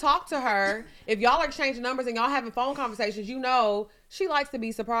if you've talked to her, if y'all are exchanging numbers and y'all having phone conversations, she likes to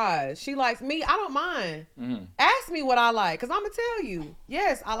be surprised. She likes me. I don't mind. Ask me what I like, because I'm going to tell you.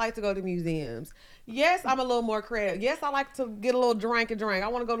 Yes, I like to go to museums. Yes, I'm a little more creative. Yes, I like to get a little drink. I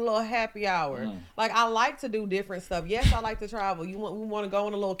want to go to a little happy hour. Like, I like to do different stuff. Yes, I like to travel. We want to go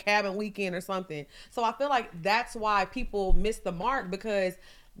on a little cabin weekend or something. So I feel like that's why people miss the mark, because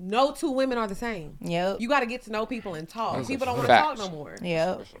no two women are the same. Yep. You got to get to know people and talk. That's a People don't want to fact. talk no more.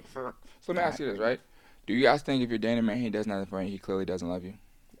 Yep. So let me ask you this, right? Do you guys think if you're dating a man, he does nothing for you, he clearly doesn't love you?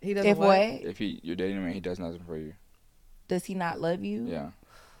 He doesn't If what? If you're dating a man, he does nothing for you. Does he not love you? Yeah.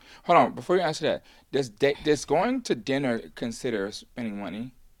 Hold on, before you answer that, does going to dinner consider spending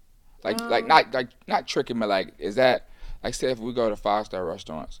money? Like not tricking, but like, is that, like, say if we go to 5-star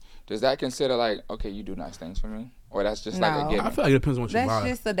restaurants, does that consider like, okay, you do nice things for me, or that's just like No. a I given? feel like it depends on what you That's buy.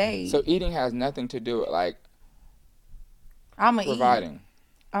 just a date. So eating has nothing to do with like I'm going to eat. providing.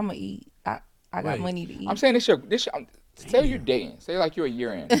 I'm going to eat. I got Wait. money to eat. I'm saying say you're dating. Say like you're a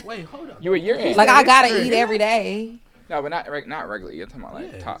year in. Wait, hold up. You're a year in. Like, I got to true. eat every day. No, but not regularly. You're talking about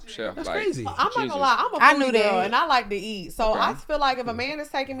like top shelf. That's like, crazy. I'm not gonna lie, I'm a I knew foodie that. girl and I like to eat. So Okay. I feel like if a man is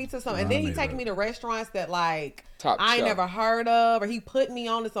taking me to something, and then he taking me to restaurants that like Top I ain't shelf. never heard of, or he put me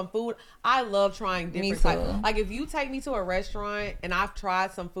on to some food, I love trying Me different too. types. Like if you take me to a restaurant and I've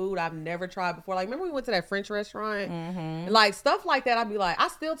tried some food I've never tried before. Like remember we went to that French restaurant, like stuff like that. I'd be like, I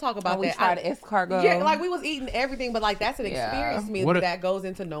still talk about We that. tried escargot. Yeah, like we was eating everything, but like that's an Yeah. experience to me What if- that goes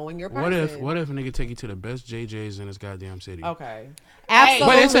into knowing your person. What if a nigga take you to the best JJ's in this goddamn city? Okay. Absolutely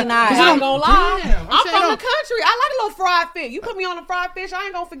But it's a- not. 'cause I it ain't gonna lie. Damn, I'm saying from no. the country. I like a little fried fish. You put me on a fried fish, I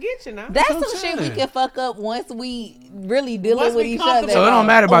ain't gonna forget you now. That's what some I'm shit we saying. can fuck up once we really dealing Once with we each comfortable. other. So it don't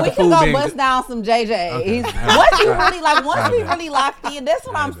matter about we the can food go being bust good. down some JJ's. Okay. Once you really like, once we bet. really locked in, that's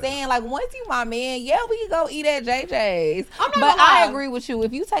what I I'm bet. saying. Like once you my man, yeah, we can go eat at JJ's. I'm not But gonna I lie. agree with you.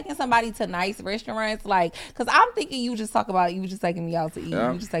 If you taking somebody to nice restaurants, like, cause I'm thinking you just talk about you just taking me out to eat.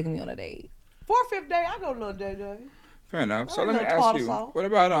 Yeah. You just taking me on a date. 4th, 5th day, I go to little JJ. Fair enough. So I let me know ask tartar you, sauce. what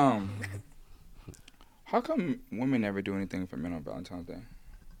about how come women never do anything for men on Valentine's Day?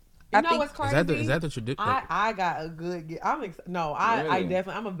 You I know think- what's crazy? Is that the tradition? I got a good gift. I Really?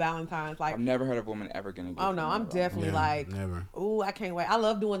 definitely, I'm a Valentine's. Like, I've never heard of a woman ever getting a gift. oh no, from I'm a definitely like, never. ooh, I can't wait. I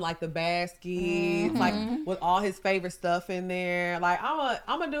love doing like the baskets, like with all his favorite stuff in there. Like,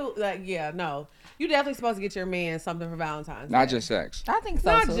 I'm gonna do like, yeah, no. You definitely supposed to get your man something for Valentine's Not Day. just sex. I think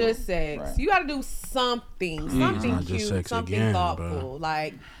so Not too. just sex. Right. You got to do something not just cute, sex something again, thoughtful. bro.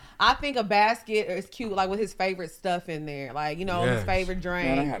 Like, I think a basket is cute, like with his favorite stuff in there, like his Yes. favorite drink.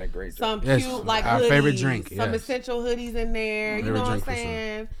 Man, I had a great Some Yes, cute like our hoodies, favorite drink, some yes. essential hoodies in there. You Favorite know what I'm drink for sure.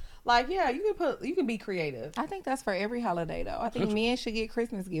 saying? Like, yeah, you can be creative. I think that's for every holiday though. I think men should get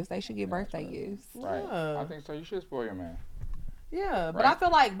Christmas gifts. They should get birthday gifts. Right. Yeah. I think so. You should spoil your man. Yeah, but Right. I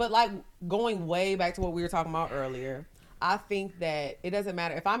feel like, going way back to what we were talking about earlier, I think that it doesn't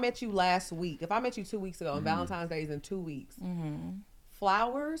matter. If I met you last week, if I met you 2 weeks ago, and Valentine's Day is in 2 weeks,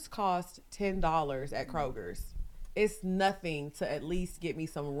 flowers cost $10 at Kroger's. It's nothing to at least get me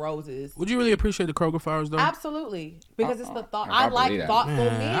some roses. Would you really appreciate the Kroger flowers though? Absolutely, because it's the thought. I I like believe that. thoughtful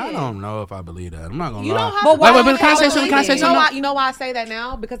Man, men. I don't know if I believe that. I'm not gonna You lie. don't have But to. why- Wait, can I say something? Can I say You know something? why? You know why I say that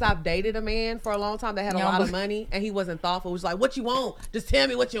now? Because I've dated a man for a long time that had a Yeah, lot but- of money, and he wasn't thoughtful. He was like, "What you want? Just tell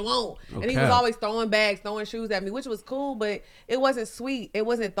me what you want." And he Okay. was always throwing bags, throwing shoes at me, which was cool, but it wasn't sweet. It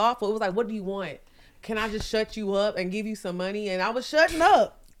wasn't thoughtful. It was like, "What do you want? Can I just shut you up and give you some money?" And I was shutting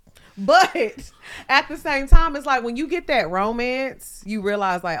up. But at the same time, it's like when you get that romance, you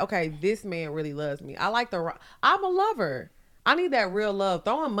realize like, okay, this man really loves me. I'm a lover. I need that real love.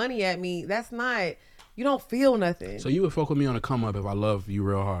 Throwing money at me, that's not. You don't feel nothing. So you would fuck with me on a come up if I love you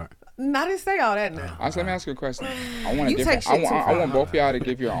real hard. I didn't say all that now. Let me ask you a question. I want a You different. take shit too I far. want both of y'all to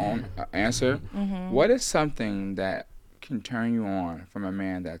give your own answer. What is something that can turn you on from a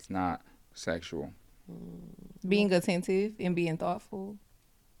man that's not sexual? Being attentive and being thoughtful.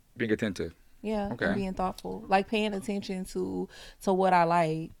 Being attentive. Yeah, Okay. and being thoughtful, like paying attention to what I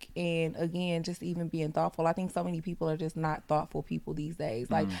like, and again, just even being thoughtful. I think so many people are just not thoughtful people these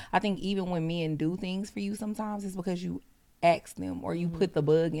days. Like, I think even when men do things for you, sometimes it's because you ask them or you put the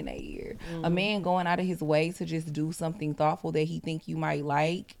bug in their ear. A man going out of his way to just do something thoughtful that he think you might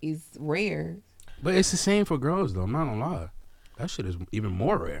like is rare. But it's the same for girls though. I'm not gonna lie. That shit is even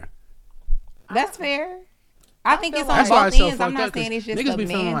more rare. That's fair. I think it's on That's why both it's so ends. I'm fucked not up. 'Cause saying it's just niggas a be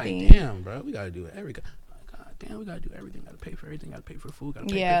feeling man like, thing. damn, bro, we gotta do everything. God damn, we gotta do everything. Gotta pay for everything. Gotta pay for food. Gotta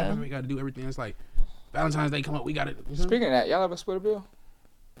pay Yeah. for everything. Gotta do everything. It's like Valentine's Day come up. We gotta. Speaking of that, y'all ever split a bill?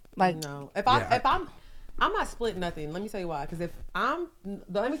 Like, No. If Yeah. I'm not splitting nothing. Let me tell you why. Because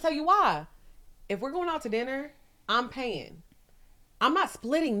let me tell you why. If we're going out to dinner, I'm paying. I'm not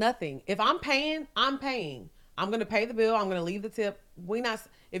splitting nothing. If I'm paying, I'm paying. I'm gonna pay the bill. I'm gonna leave the tip.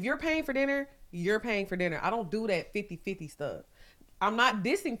 If you're paying for dinner, you're paying for dinner. I don't do that 50-50 stuff. I'm not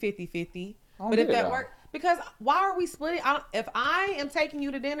dissing 50-50. But if that works, because why are we splitting? If I am taking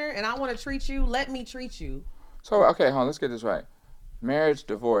you to dinner and I want to treat you, let me treat you. So okay, hold on, let's get this right. Marriage,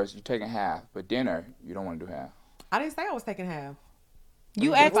 divorce, you're taking half, but dinner, you don't want to do half. I didn't say I was taking half.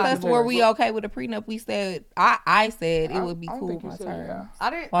 you asked us were we okay with a prenup. We said I said it would be I don't cool think with you my said terms. yeah. I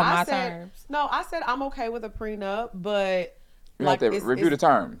didn't. On I my said terms. no. I said I'm okay with a prenup, but You have to review the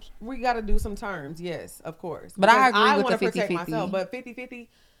terms. We got to do some terms. Yes, of course. But I Because agree with wanna the protect 50-50. myself. But 50-50,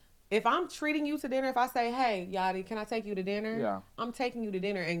 if I'm treating you to dinner, if I say, hey, Yachty, can I take you to dinner? Yeah. I'm taking you to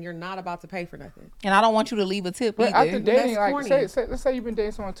dinner, and you're not about to pay for nothing. And I don't want you to leave a tip But either. after dating, That's like corny. let's say you've been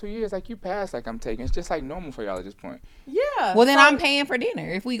dating someone 2 years, like you passed, like I'm taking. It's just like normal for y'all at this point. Yeah. Well, then so- I'm paying for dinner.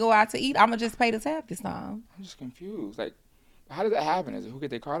 If we go out to eat, I'm gonna just pay the tab this time. I'm just confused. Like How does that happen? Is it who get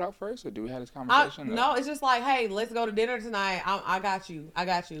their card out first, or do we have this conversation? No, it's just like, hey, let's go to dinner tonight. I got you.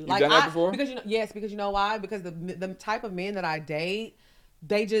 You like, done that before? Because because you know why? Because the type of men that I date,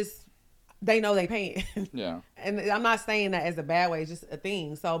 they know they paying. Yeah. And I'm not saying that as a bad way. It's just a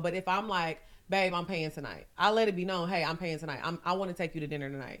thing. So, but if I'm like, babe, I'm paying tonight, I let it be known, hey, I'm paying tonight. I want to take you to dinner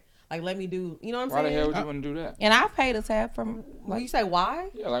tonight. Like, let me do, you know what I'm saying? Why the hell would you want to do that? And I've paid a tab from. Well, you say why?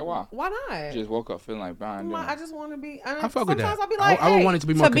 Yeah, like why? Why not? Just woke up feeling like buying dinner. I just want to be. I fuck with that. Sometimes I'll be like, I would want it to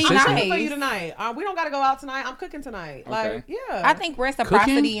be more consistent. nice. for you tonight. We don't got to go out tonight. I'm cooking tonight. Okay. Like, yeah. I think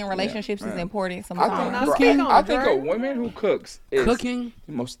reciprocity Cooking? in relationships is important I sometimes. think a woman who cooks is Cooking?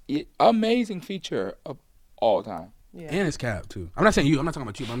 the most amazing feature of all time. Yeah. And it's cap too. I'm not saying you. I'm not talking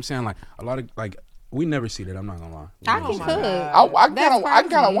about you. But I'm saying like a lot of like we never see that. I'm not gonna lie. I can cook. I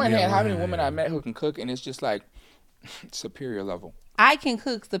kind of went Yeah, hand how many yeah, women yeah. I met who can cook, and it's just like superior level. I can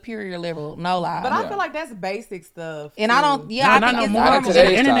cook superior level, no lie. But I feel like that's basic stuff. And I don't. too. Yeah, I not think no it's more. Not in normal.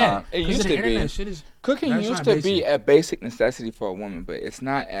 today's internet. time. It 'Cause used the to internet be. shit is Cooking that's used not to basic. be a basic necessity for a woman, but it's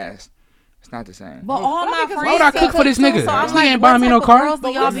not the same. But all my because friends why would I can cook for this too, nigga? So I'm He like, ain't what buying me type no of car. girls do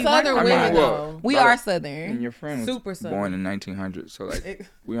But y'all we're be Southern like? women, well, though. We But- are And Southern. your friend was Super Southern. born in 1900, so like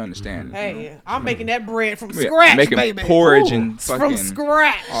we understand. Hey, I'm making that bread from Yeah, scratch, making baby. porridge and From fucking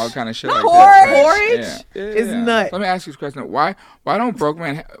scratch. all kind of shit Not like that. porridge Yeah. is nuts. Let me ask you this question: Why don't broke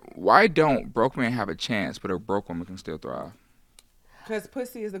men have a chance, but a broke woman can still thrive? Because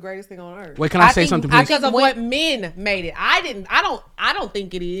pussy is the greatest thing on earth. Wait, can I say think- something, I please? Because of when- what men made it. I don't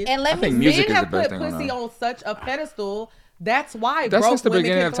think it is. And let I think me music Men is the have best put thing on pussy earth. on such a pedestal. That's why That's broke since the women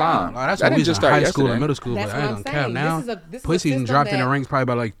beginning can of time. thrive. Oh, that's That when we didn't was in just start high school yesterday. and middle school, That's but I what ain't I'm gonna count saying. now. This is a Pussy system dropped in the that- ranks probably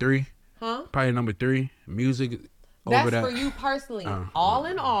about like 3. Huh? Probably number 3. Music That's over that. for you personally. All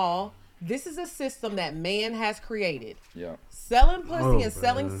in all, this is a system that man has created. Yeah. Selling pussy Oh, and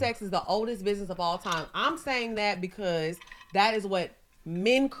selling man. sex is the oldest business of all time. I'm saying that because that is what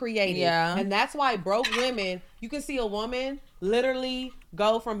men created. Yeah. And that's why broke women, you can see a woman literally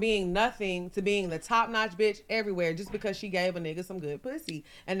go from being nothing to being the top-notch bitch everywhere just because she gave a nigga some good pussy.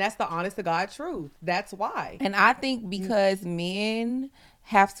 And that's the honest to God truth. That's why. And I think because men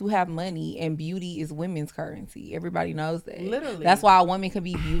have to have money and beauty is women's currency. Everybody knows that. Literally. That's why a woman can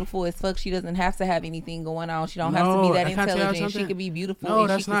be beautiful as fuck. She doesn't have to have anything going on. She don't have to be No, that I can't tell y'all intelligent. She something. could be beautiful. No, and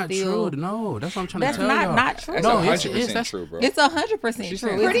that's she can not still... true. No, that's what I'm trying That's to tell y'all. not true. That's No, 100% that's true, bro. It's 100% She's true.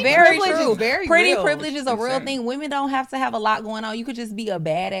 saying It's pretty very privilege true. is very Pretty real. privilege is a real Insane. thing. Women don't have to have a lot going on. You could just be a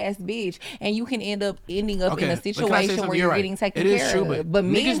badass bitch, and you can ending up Okay, in a but can I say situation something? where You're you're right. getting taken It is care true, of. but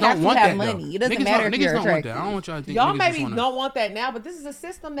men niggas have don't to want have that, though. money. It doesn't Niggas matter don't- if niggas you're don't want attractive. that. I don't want y'all to think Y'all niggas just maybe wanna- don't want that now, but this is a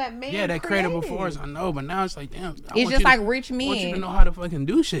system that man Yeah, they created created before us. I know, but now it's like, damn. I It's want you just to- like rich I want you to men. know how to fucking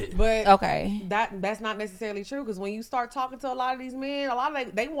do shit. But Okay. that's not necessarily true because when you start talking to a lot of these men, a lot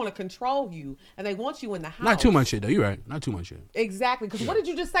of they want to control you and they want you in the house. Not too much shit though. You're right. Not too much shit. Exactly. Because what did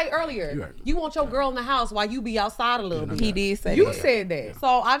you just say earlier? You're right. You want your girl in the house while you be outside a little bit. He did say You that. said that. So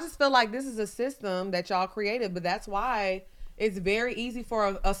I just feel like this is a system that y'all created, but that's why it's very easy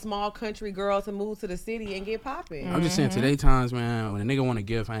for a small country girl to move to the city and get popping. I'm just saying today times, man, when a nigga want to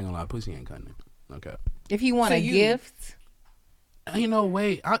give, I ain't gonna lie, pussy ain't cutting it. Okay. If you want So a you- gift, Ain't no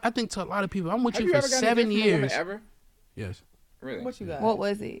way. I think to a lot of people, I'm with Have you you for ever gotten a 7 gift from a woman years. ever? Yes. Really? What you got? what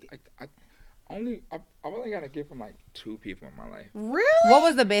was it? I've only got a gift from like 2 people in my life. Really? What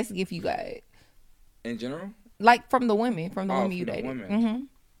was the best gift you got? In general? Like from the women, you from the dated. women. Mm-hmm.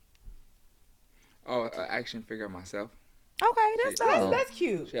 Oh, an action figure of myself. Okay, that's Yeah. dope. That's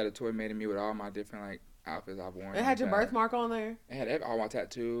cute. She had a toy made of me with all my different like outfits I've worn. It had your in the past. birthmark on there. It had all my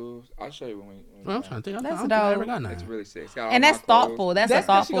tattoos. I'll show you when we. Well, I'm trying to think. I That's don't think I ever dope. got It's none. really sick. It's got all And my that's clothes. thoughtful. That's a That's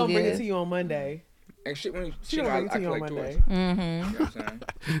thoughtful gonna bring it gift. to you on Monday. And shit, when She you know, gonna bring it I to you on collect Monday. toys. Mm-hmm. You know what I'm saying?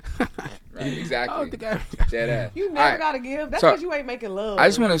 Right, I exactly. don't think I ever got Dead ass. You All never right. got to give. That's So, because you ain't making love. I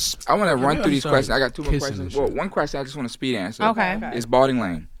just want to. I want to run maybe through I these started questions. I got 2 more kissing questions. and Well, shit. one question I just want to speed answer. Okay. Okay. Is balding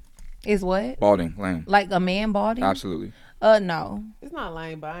lame? Is what? Balding lame. Like a man balding? Absolutely. No. It's not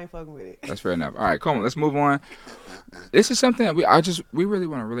lame, but I ain't fucking with it. That's fair enough. All right, come on. Let's move on. This is something that we really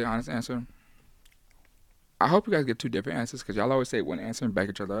want a really honest answer. I hope you guys get 2 different answers because y'all always say one answer and back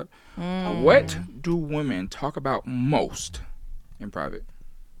each other up. What do women talk about most in private?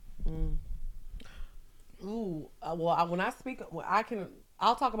 Ooh, when I speak,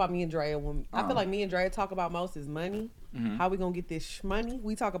 I'll talk about me and Drea. When I feel like me and Drea talk about most is money. How we gonna get this money?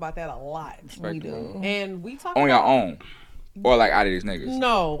 We talk about that a lot. We do. And we talk On your about, own, or like out of these niggas?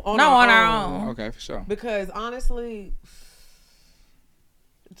 No, on No, our on our own. Okay, for sure. Because honestly,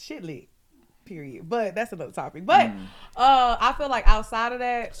 shit lit. Period. But that's another topic. But I feel like outside of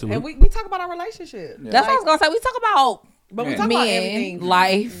that, So and we- we talk about our relationship. Yeah. That's what I was gonna say. We talk about But we Man. talk about Men, everything.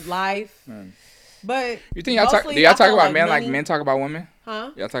 life. Life. But You think y'all talk? mostly Do y'all I talk feel about men money- like men talk about women?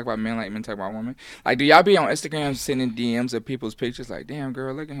 Huh? Y'all talk about men like men talk about women? Like, do y'all be on Instagram sending DMs of people's pictures? Like, damn,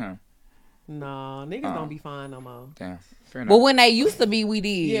 girl, look at him. No, niggas don't be fine no more. Damn, fair enough. But when they used to be, we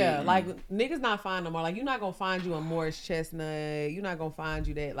did. Yeah, like niggas not fine no more. Like you're not gonna find you a Morris Chestnut. You're not gonna find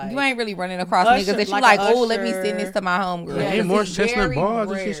you that like. You ain't really running across Usher, niggas that you like like, a oh, let me Usher. send this to my homegirl. Yeah, Ain't 'cause Morris he's Chestnut very bald?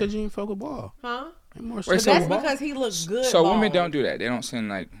 She rare. said you ain't fuck with ball. Huh? Ain't Morris Wait, Chestnut That's bald? because he looks good. So women bald. don't do that. They don't send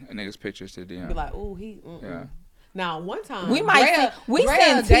like a nigga's pictures to DM. Be like, ooh, he. Yeah. Now one time We might Drea- we Drea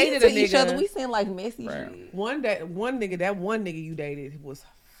send dated tea a to each nigga. other. We send like messy Right. shit. One nigga you dated was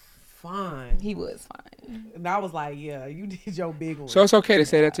fine. He was fine. And I was like, yeah, you did your big one. So it's okay to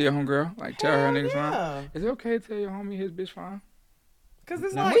say that to your homegirl? Like, tell her Hell nigga's yeah. fine? Is it okay to tell your homie his bitch fine? Cause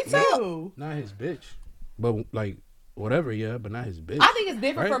it's No, like, we you. Not his bitch. But like, whatever, yeah, but not his bitch. I think it's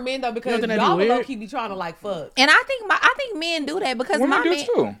different Right? for men though You because don't think that'd y'all be low weird? key be trying to like fuck. And I think men do that because Women my do man.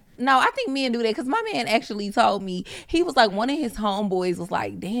 too. No, I think men do that because my man actually told me he was like one of his homeboys was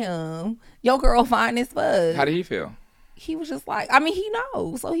like, "Damn, your girl fine as fuck." How did he feel? He was just like, I mean, he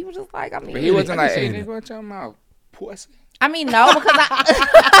knows, so he was just like, I mean, But he wasn't I like, can hey, see nigga, that. watch your mouth, pussy. I mean, no, because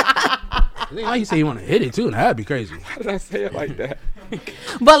I. Why you say you want to hit it too? That'd be crazy. How did I say it like that?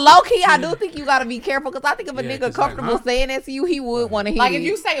 But low key, I do think you gotta be careful because I think if a Yeah, nigga 'cause, like, comfortable huh? saying that to you, he would want to hear Like it. if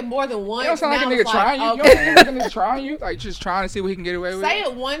you say it more than once, You don't sound like a now nigga it's trying you. You okay. don't sound like a nigga trying you. Like, just trying to see what he can get away with. Say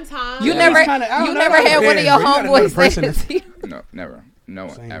it one time. You Yeah, never, he's kinda out. you No, never no, had one of your man, bro, you got homeboys another say person that to you. No, never. No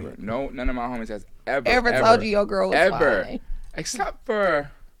one, Same ever. here. No, none of my homies has ever Told you your girl was ever. fine. Except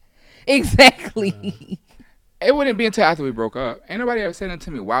for, Exactly. it wouldn't be until after we broke up. Ain't nobody ever said that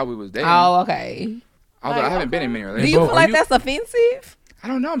to me while we was dating. Oh, okay. Although I Like, haven't been in many Do relationships. you Bro, feel are like you- that's offensive? I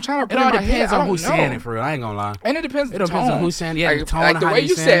don't know. I'm trying to put It it all in my head. depends I on don't who's know. saying it for real. I ain't gonna lie. And it depends It on the depends on tone. who's saying it. Yeah, the Like, tone, like the how way they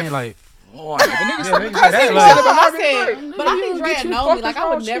you saying said, it, like. boy, if a nigga said they because say he that, said like- it behind I me, said, like, but I you think get Drea your know me. fucking Like I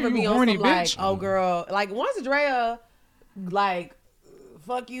would thoughts, never you be on horny some like, bitch. oh girl, like once Drea, like,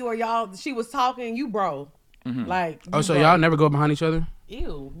 fuck you or y'all, she was talking, you bro, like. Oh, you so bro. y'all never go behind each other?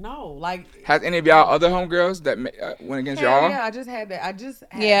 Ew, no, like. Has any of y'all other homegirls that went against Hell y'all? yeah, I just had that. I just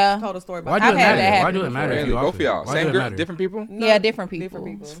had Yeah. told a story about Why do I've it had matter? that Why happen do it matter? Really? If you Both off of it? y'all. Why Same do it girl, matter? different people? Yeah, different people. Different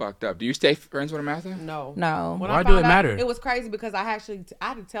people. It's fucked up. Do you stay friends with them after? No. No. When Why I do it found out, matter? It was crazy because I actually I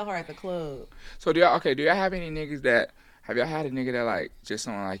had to tell her at the club. So do y'all have any niggas that have y'all had a nigga that like just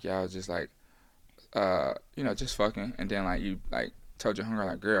someone like y'all was just like just fucking and then like you like told your hunger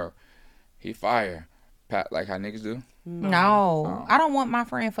like girl, he fire. Pat like how niggas do? No. I don't want my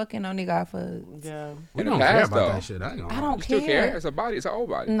friend fucking no nigga I fuck. Yeah. We In the don't care past, about though. that shit. I ain't gonna I lie. don't You still care. care? It's a body, it's an old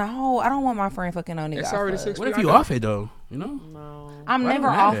body. No, I don't want my friend fucking no nigga It's I already fuck. 6 What feet if you under. off it though? You know? No. I'm Why never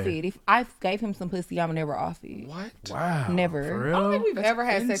don't off matter? it. If I gave him some pussy, I'm never off it. What? Wow. Never. For I don't real? think we've That's ever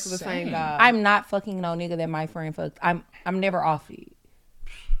had sex with the same insane. guy. I'm not fucking no nigga that my friend fucked. I'm never off it.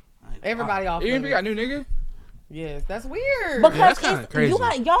 Everybody off. Even if of you it. got a new nigga? Yes, that's weird. Because that's kinda it's, crazy. y'all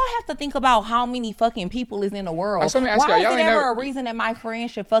have to think about how many fucking people is in the world. So let me ask Why y'all, y'all is it ain't ever never- a reason that my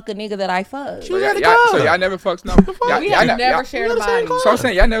friend should fuck a nigga that I fuck? You had to So go. y'all never fucked no. we have never shared a body. So I'm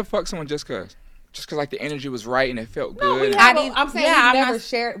saying y'all never fucked someone just cause like the energy was right and it felt No, good. we and- have. I didn't- I'm saying yeah, we've I'm never not-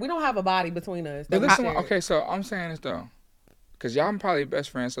 shared. We don't have a body between us. But that we listen, share. okay, so I'm saying this though, cause y'all probably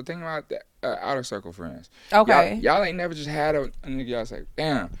best friends. So think about the outer circle friends. Okay. Y'all ain't never just had a nigga. Y'all say,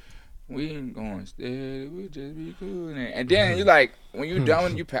 damn, we ain't going steady. We just be cool. And then you like when you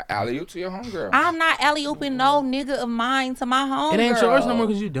done, you alley oop to your homegirl. I'm not alley-ooping no nigga of mine to my home. It ain't yours no more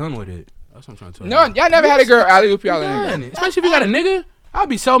because you done with it. That's what I'm trying to tell you. No, y'all never had a girl alley oop y'all. Done. nigga. Especially if you got a nigga. I'd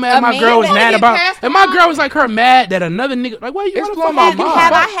be so mad if A my man girl was that mad get about. passed If my around? girl was like her mad that another nigga like, why you Explore want to my fuck my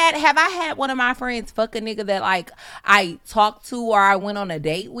mind. mom? Have I had one of my friends fuck a nigga that like I talked to or I went on a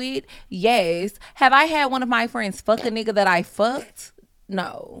date with? Yes. Have I had one of my friends fuck a nigga that I fucked?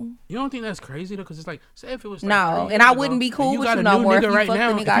 No. You don't think that's crazy though? Because it's like, say if it was like No, 3 and I years wouldn't ago, be cool and you with got you a no new more if nigga you right fucked the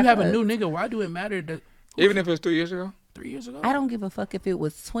now. nigga If I you have a fucked. new nigga, why do it matter that Even if it was 3 years ago. 3 years ago? I don't give a fuck if it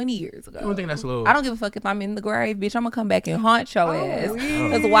was 20 years ago. You don't think that's a little? I don't give a fuck if I'm in the grave, bitch. I'm gonna come back and haunt your ass.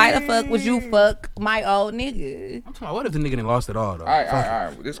 Cause why the fuck would you fuck my old nigga? I'm talking about what if the nigga done lost it all though? All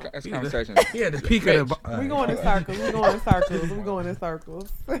right. This conversation. Yeah, the peak of the. We going in circles. We going in circles. We going in circles.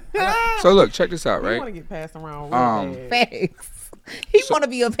 So look, check this out, We right? want to get passed around real bad. Facts. He want to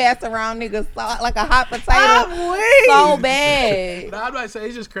be a pass around nigga like a hot potato I'm weak. so bad. Nah, I'm not saying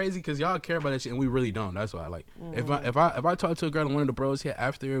it's just crazy because y'all care about that shit and we really don't. That's why, like, if I talk to a girl and one of the bros here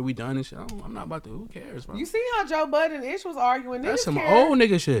after we done and shit, I'm not about to. Who cares, bro? You see how Joe Budden and Ish was arguing? That's Niggas some care. old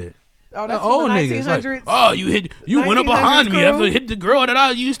nigga shit. Oh, That that's old from the niggas. Like, 1900s. oh, you went up 1900s behind me crew? after hit the girl that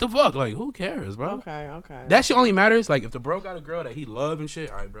I used to fuck. Like, who cares, bro? Okay. That shit only matters. Like, if the bro got a girl that he love and shit,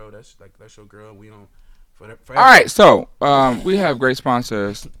 all right, bro, that's your girl. We don't. All right, so we have great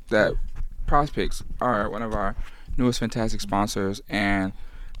sponsors that Prospects are one of our newest fantastic sponsors, and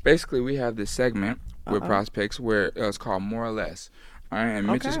basically we have this segment with Prospects where it's called More or Less. All right, and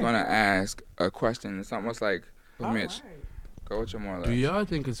Mitch is going to ask a question. It's almost like, Mitch, go with your more or less. Do y'all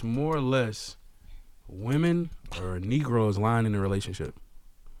think it's more or less women or Negroes lying in a relationship?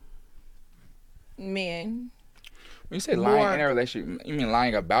 Men. When you say lying in a relationship, you mean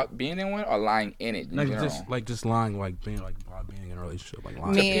lying about being in one or lying in it in general? Just lying, like being in a relationship, like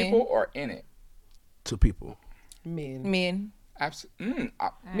lying to people or in it. To people. Men. Absolutely.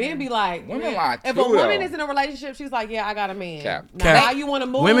 Men be like, women lie too. If a woman is in a relationship, she's like, yeah, I got a man. Cap. Now you want to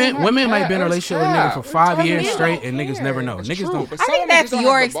move? Women might be in a relationship with a nigga for 5 years straight, and niggas never know. Niggas don't. I think that's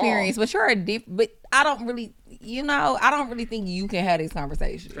your experience, but you're but I don't really. I don't really think you can have this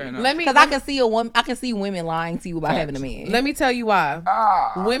conversation. Because I can see a woman. I can see women lying to you about having a man. Let me tell you why.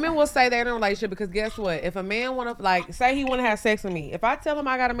 Women will say they're in a relationship because guess what? If a man want to say he want to have sex with me, if I tell him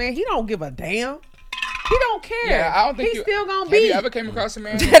I got a man, he don't give a damn. He don't care. Yeah, I don't think he's still gonna have be. You ever came across a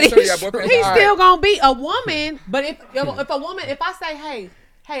man? He's still gonna be a woman. But if a woman, if I say, hey,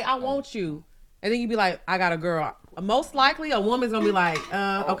 I want you, and then you be like, I got a girl. Most likely, a woman's gonna be like,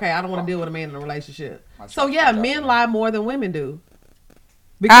 okay, I don't want to deal with a man in a relationship. So yeah, men lie more than women do.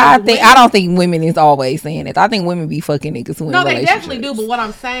 I don't think women is always saying it. I think women be fucking niggas who in No, they definitely do. But what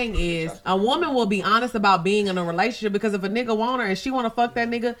I'm saying is, a woman will be honest about being in a relationship because if a nigga want her and she want to fuck that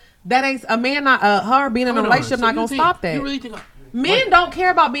nigga, that ain't a man. Not her being in a relationship not gonna stop that. You really think men don't care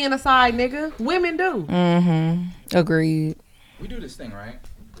about being a side nigga. Women do. Agreed. We do this thing, right?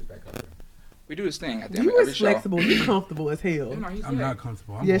 We do this thing at the end of every show. You flexible. You comfortable as hell. I'm not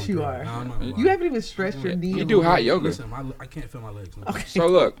comfortable. Yes, you are. You haven't even stretched your knee. You do hot yoga. Listen, I can't feel my legs. No. Okay. So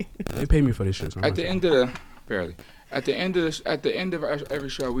look, they pay me for this shit. So at the end of every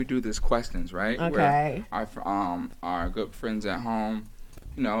show, we do this questions, right? Okay. Where our good friends at home,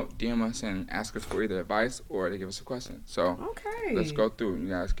 DM us and ask us for either advice or they give us a question. So let's go through. You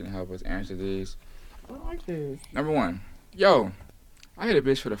guys can help us answer these. I like this. Number 1, yo. I hit a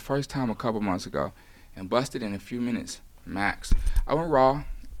bitch for the first time a couple months ago and busted in a few minutes max. I went raw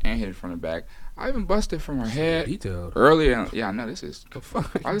and hit it from the back. I even busted from her head earlier. Yeah, I know this is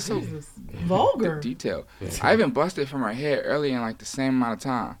I was so vulgar. Detail. I even busted from her head earlier in like the same amount of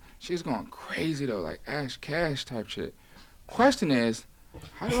time. She's going crazy though, like Ash Cash type shit. Question is,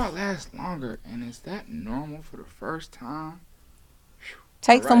 how do I last longer? And is that normal for the first time?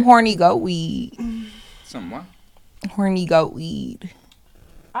 Take some horny goat weed. Some what? Horny goat weed.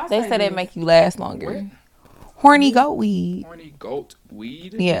 They say that make you last longer. What? Horny goat weed. Horny goat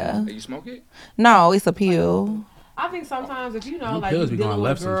weed? Yeah. You smoke it? No, it's a pill. I think sometimes if like you're dealing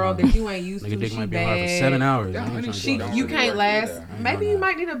with a girl that you ain't used to, dick she might be bad. hard for 7 hours. You can't last. Maybe you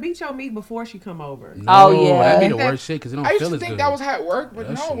might need to beat your meat before she come over. No, that'd be the worst shit because it don't feel as good. I used to think that was how it worked, but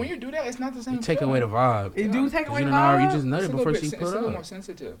no, when you do that, it's not the same. You take away the vibe. It do take away the vibe. You just nutted before she put up. It's a little more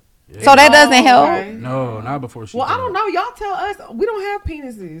sensitive. Yeah. So that doesn't help? Okay. No, not before she. Well, I don't know. Y'all tell us. We don't have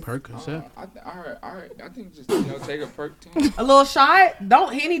penises. Percocet. All right. I think just take a perk. A little shot.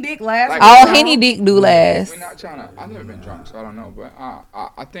 Don't Henny dick last. Henny dick do last. We're not trying to. I've never been drunk, so I don't know. But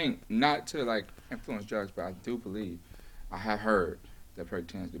I think not to like influence drugs, but I do believe I have heard that perk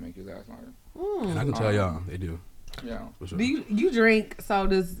tends to make you last longer. And I can tell y'all they do. Yeah. Sure. Do you drink? So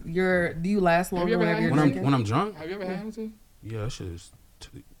do you last longer when I'm drunk? Have you ever had Hennessy? Yeah, that shit is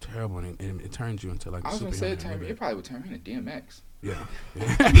terrible, and it turns you into like. I was gonna say it probably would turn me into DMX. Yeah.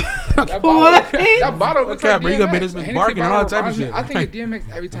 That bottle was like you gonna be this bitch barking and all type of shit. I think of DMX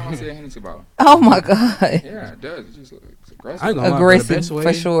every time I see a Hennessy bottle. Oh my god. Yeah, it does. It's just aggressive. I ain't gonna aggressive lie,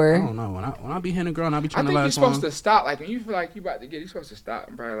 for sure. I don't know when I be hitting a girl and I be trying to last. I think you're supposed to stop. Like when you feel like you about to get, you're supposed to stop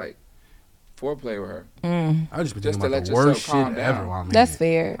and probably like foreplay with her. I just be thinking about the worst shit ever while I'm in That's it.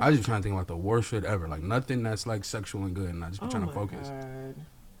 fair. I just trying to think about the worst shit ever. Like nothing that's like sexual and good, and I just be trying to focus.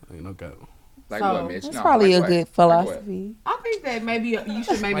 Like no go. Like what, Mitch? That's probably a good philosophy. I think that maybe you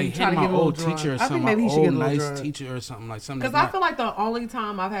should maybe like try to get a little drunk. Teacher or I think maybe he should get a little nice drunk. Teacher or something like something. Because I feel like the only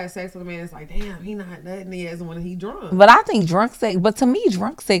time I've had sex with a man is like, damn, he not nutting is when he drunk. But I think drunk sex. But to me,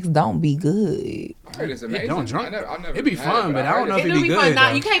 drunk sex don't be good. I heard it's amazing. Don't drunk. I've never It'd be fun, but I don't know if it'd be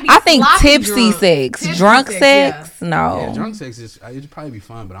good. You can't be I think tipsy drunk. sex, drunk sex, no. Yeah, drunk sex it'd probably be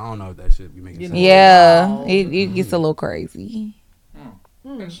fun, but I don't know if that should be making sense. Yeah, it gets a little crazy.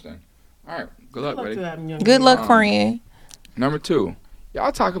 Interesting. All right. Good luck, buddy. Good luck, friend. Number 2.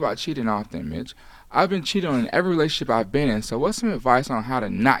 Y'all talk about cheating often, Mitch. I've been cheated on in every relationship I've been in, so what's some advice on how to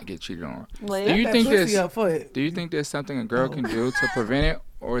not get cheated on? Do you think there's something a girl can do to prevent it,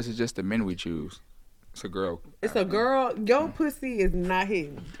 or is it just the men we choose? It's a girl. It's a girl. Your pussy is not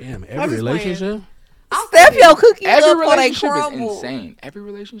hitting. Damn, every relationship? step your cookies Every up before they relationship is crumble. insane. Every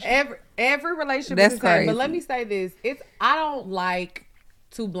relationship. Every relationship That's is the same. crazy. But let me say this: I don't like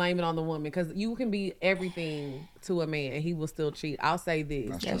to blame it on the woman because you can be everything to a man and he will still cheat. I'll say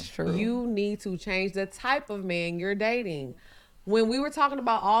this: That's true. you need to change the type of man you're dating. When we were talking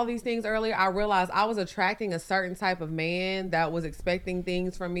about all these things earlier, I realized I was attracting a certain type of man that was expecting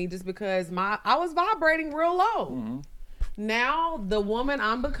things from me just because I was vibrating real low. Now the woman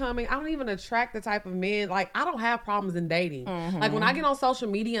I'm becoming, I don't even attract the type of men. Like, I don't have problems in dating. Like, when I get on social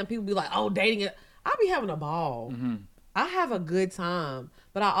media and people be like, "Oh, dating it," I be having a ball. I have a good time,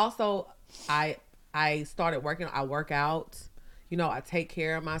 but I also I started working. I work out. You know, I take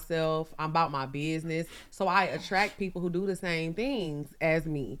care of myself. I'm about my business. So I attract people who do the same things as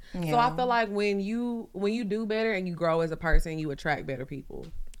me. So I feel like when you do better and you grow as a person, you attract better people.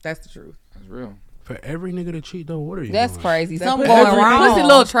 That's the truth. That's real. For every nigga to cheat though, what are you That's doing? crazy. That Something pussy- going wrong. Pussy a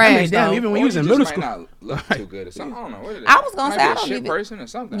little trash. I mean, damn, though. even when Or you was in just middle might school. not look too good or something. I don't know what it is. I was gonna Might say, be I a don't shit even- person or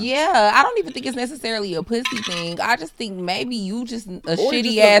something. Yeah, I don't even think it's necessarily a pussy thing. I just think maybe you just a Or you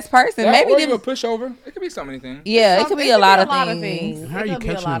shitty just ass person. That, Maybe or you them, a pushover. It could be so many things. yeah, it could be a lot of things. How It are you could be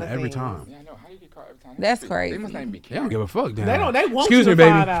a catching lot them of every things. time? Yeah, I know. How do you get caught every time? That's They crazy. must not even be They caring. don't give a fuck. Damn. They don't. They want Excuse you me, to baby.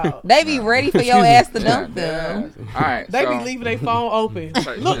 find out. They be ready for your Excuse me. ass to Yeah, dump yeah. them. All right. They so, be leaving their phone open.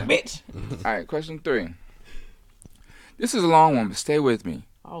 Look, bitch. All right. Question 3. This is a long one, but stay with me.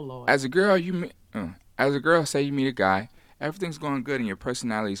 Oh Lord. As a girl, say you meet a guy, everything's going good and your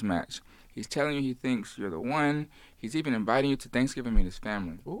personalities match. He's telling you he thinks you're the one. He's even inviting you to Thanksgiving to meet his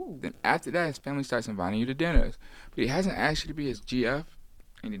family. Ooh. Then after that, his family starts inviting you to dinners. But he hasn't asked you to be his GF,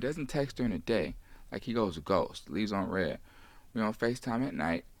 and he doesn't text during the day. Like, he goes ghost, leaves on red. We're on FaceTime at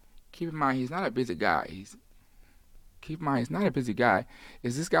night. Keep in mind, he's not a busy guy.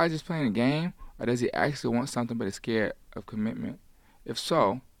 Is this guy just playing a game, or does he actually want something but is scared of commitment? If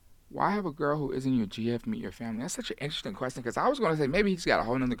so, why have a girl who isn't your GF meet your family? That's such an interesting question, because I was going to say maybe he's got a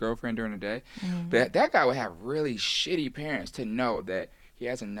whole nother girlfriend during the day. But that guy would have really shitty parents to know that he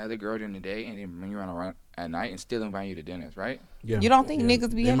has another girl during the day and then bring you around at night and still invite you to dinners, right? Yeah. You don't think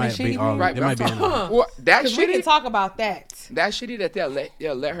niggas be They having might be shitty all- parents? Right, They but might be I'm in talking- well, that Because we can shitty, talk about that. that shitty that they'll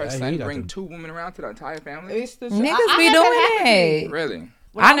let her Hey, son he got bring the- 2 women around to the entire family. It's the Niggas I be had that doing happen to me. that. Really?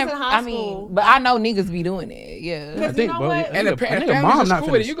 When I was in high school. but I know niggas be doing it. Yeah. Because think, you know bro, what? yeah. And the I think a family's mom just not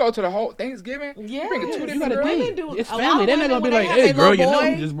cool with it. finna- You go to the whole Thanksgiving, Yeah, you bring 2 you different gotta girls. think. do- It's a lot family. of They're not women, gonna be when like, they "Hey, have girl, their you little know, boy-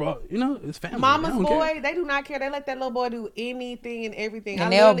 you just brought, you know, it's family." Mama's I don't boy, care. they do not care. They let that little boy do anything and everything. And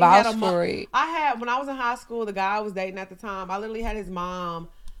I they'll literally had vouch a for it. I had, when I was in high school, the guy I was dating at the time, I literally had his mom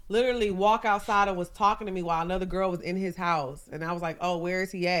literally walk outside and was talking to me while another girl was in his house. And I was like, "Oh, where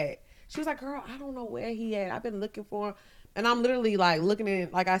is he at?" She was like, "Girl, I don't know where he at. I've been looking for him." And I'm literally like looking at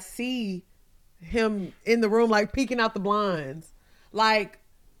it, like I see him in the room, like peeking out the blinds. Like,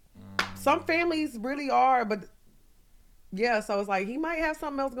 some families really are, but yeah, so it's like he might have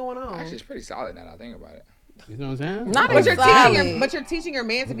something else going on. Actually, it's pretty solid now that I think about it. You know what I'm saying? Not But you're Solid. teaching your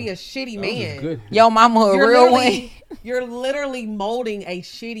man to be a shitty That was man. good. Yo, mama a You're real literally, one. you're literally molding a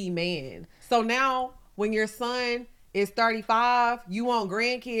shitty man. So now when your son is 35, you want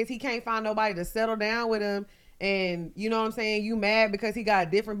grandkids, he can't find nobody to settle down with him. And you know what I'm saying? You mad because he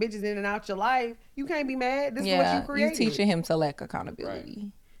got different bitches in and out your life. You can't be mad. This is what Yeah, you created. teaching him to lack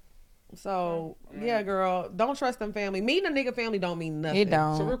accountability. So yeah, girl, don't trust them family. Meeting a nigga family don't mean nothing. It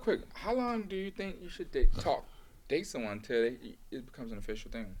don't. So real quick, how long do you think you should date someone till it becomes an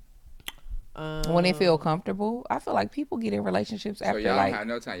official thing? When they feel comfortable, I feel like people get in relationships So after y'all like. don't have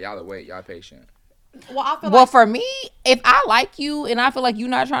no time. Y'all will wait. Y'all patient. Well, I feel Well, like for me, if I like you and I feel like you're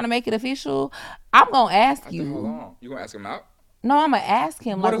not trying to make it official, I'm gonna ask After how you. long? You gonna ask him out? No, I'm gonna ask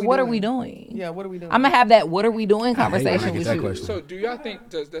him What like, are we what are doing? we doing? yeah, what are we doing? I'm gonna have that "what are we doing" I hate when I conversation get with that you. question. So do y'all think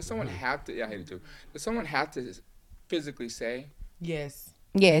does someone have to? Yeah, I hate it too. Does someone have to physically say? yes.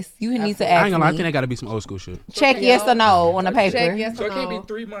 Yes, you need to I ask ain't gonna lie. I me. think that gotta be some old school shit. Check yes or no on the paper. Check yes So or it can't be no.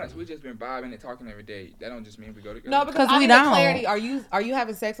 3 months. We just been vibing and talking every day. That don't just mean we go together. No, because 'Cause I we need a don't. clarity. Are you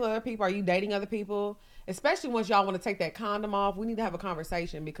having sex with other people? Are you dating other people? Especially once y'all want to take that condom off, we need to have a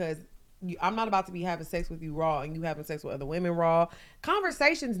conversation because I'm not about to be having sex with you raw and you having sex with other women raw.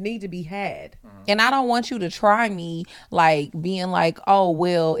 Conversations need to be had. And I don't want you to try me like being like, oh,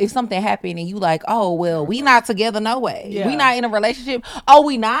 well, if something happened and you like, oh, well, we not together no way. Yeah. We not in a relationship. Oh,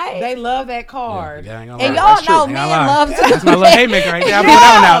 we not? They love that card. Yeah, I ain't gonna And lie. y'all That's true. know Ain't men gonna lie. love to That's my little haymaker right there. I put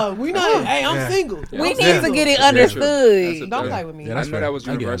that one out. we not. Hey, I'm Yeah. single. We need Yeah. to get it That's true. That's understood. a- Don't play with me. Yeah, that's I know fair. that was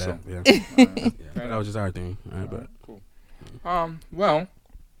I get universal. that. Yeah. That was just our thing. All right, but Well,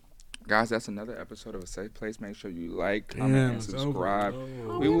 guys, that's another episode of A Safe Place. Make sure you like, comment, and it's subscribe.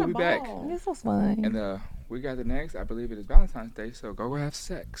 over. We will be back. This was fun. And we got the next. I believe it is Valentine's Day, so go have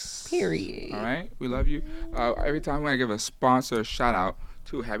sex. Period. All right, we love you. Every time we're gonna give a sponsor shout out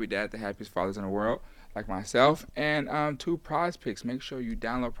to Happy Dad, the happiest fathers in the world, like myself, and to Prize Picks. Make sure you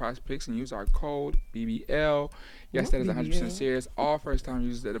download Prize Picks and use our code BBL. Yes, that is 100% serious. All first-time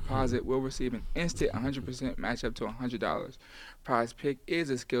users that deposit will receive an instant 100% match up to $100. Prize Pick is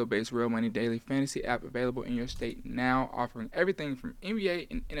a skill-based real money daily fantasy app available in your state now, offering everything from NBA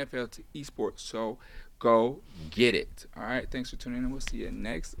and NFL to esports. So go get it. All right, thanks for tuning in. We'll see you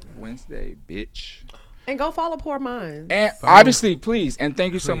next Wednesday, bitch. And go follow Poor Minds. And obviously, please, and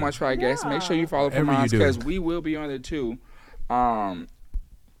thank you so much for our guests. Make sure you follow Poor Whatever you Minds do. because we will be on there too.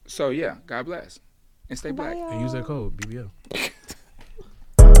 So yeah, God bless and stay black. And use that code BBL.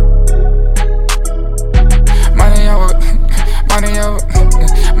 Money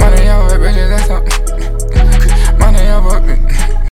over, bitches, that's up.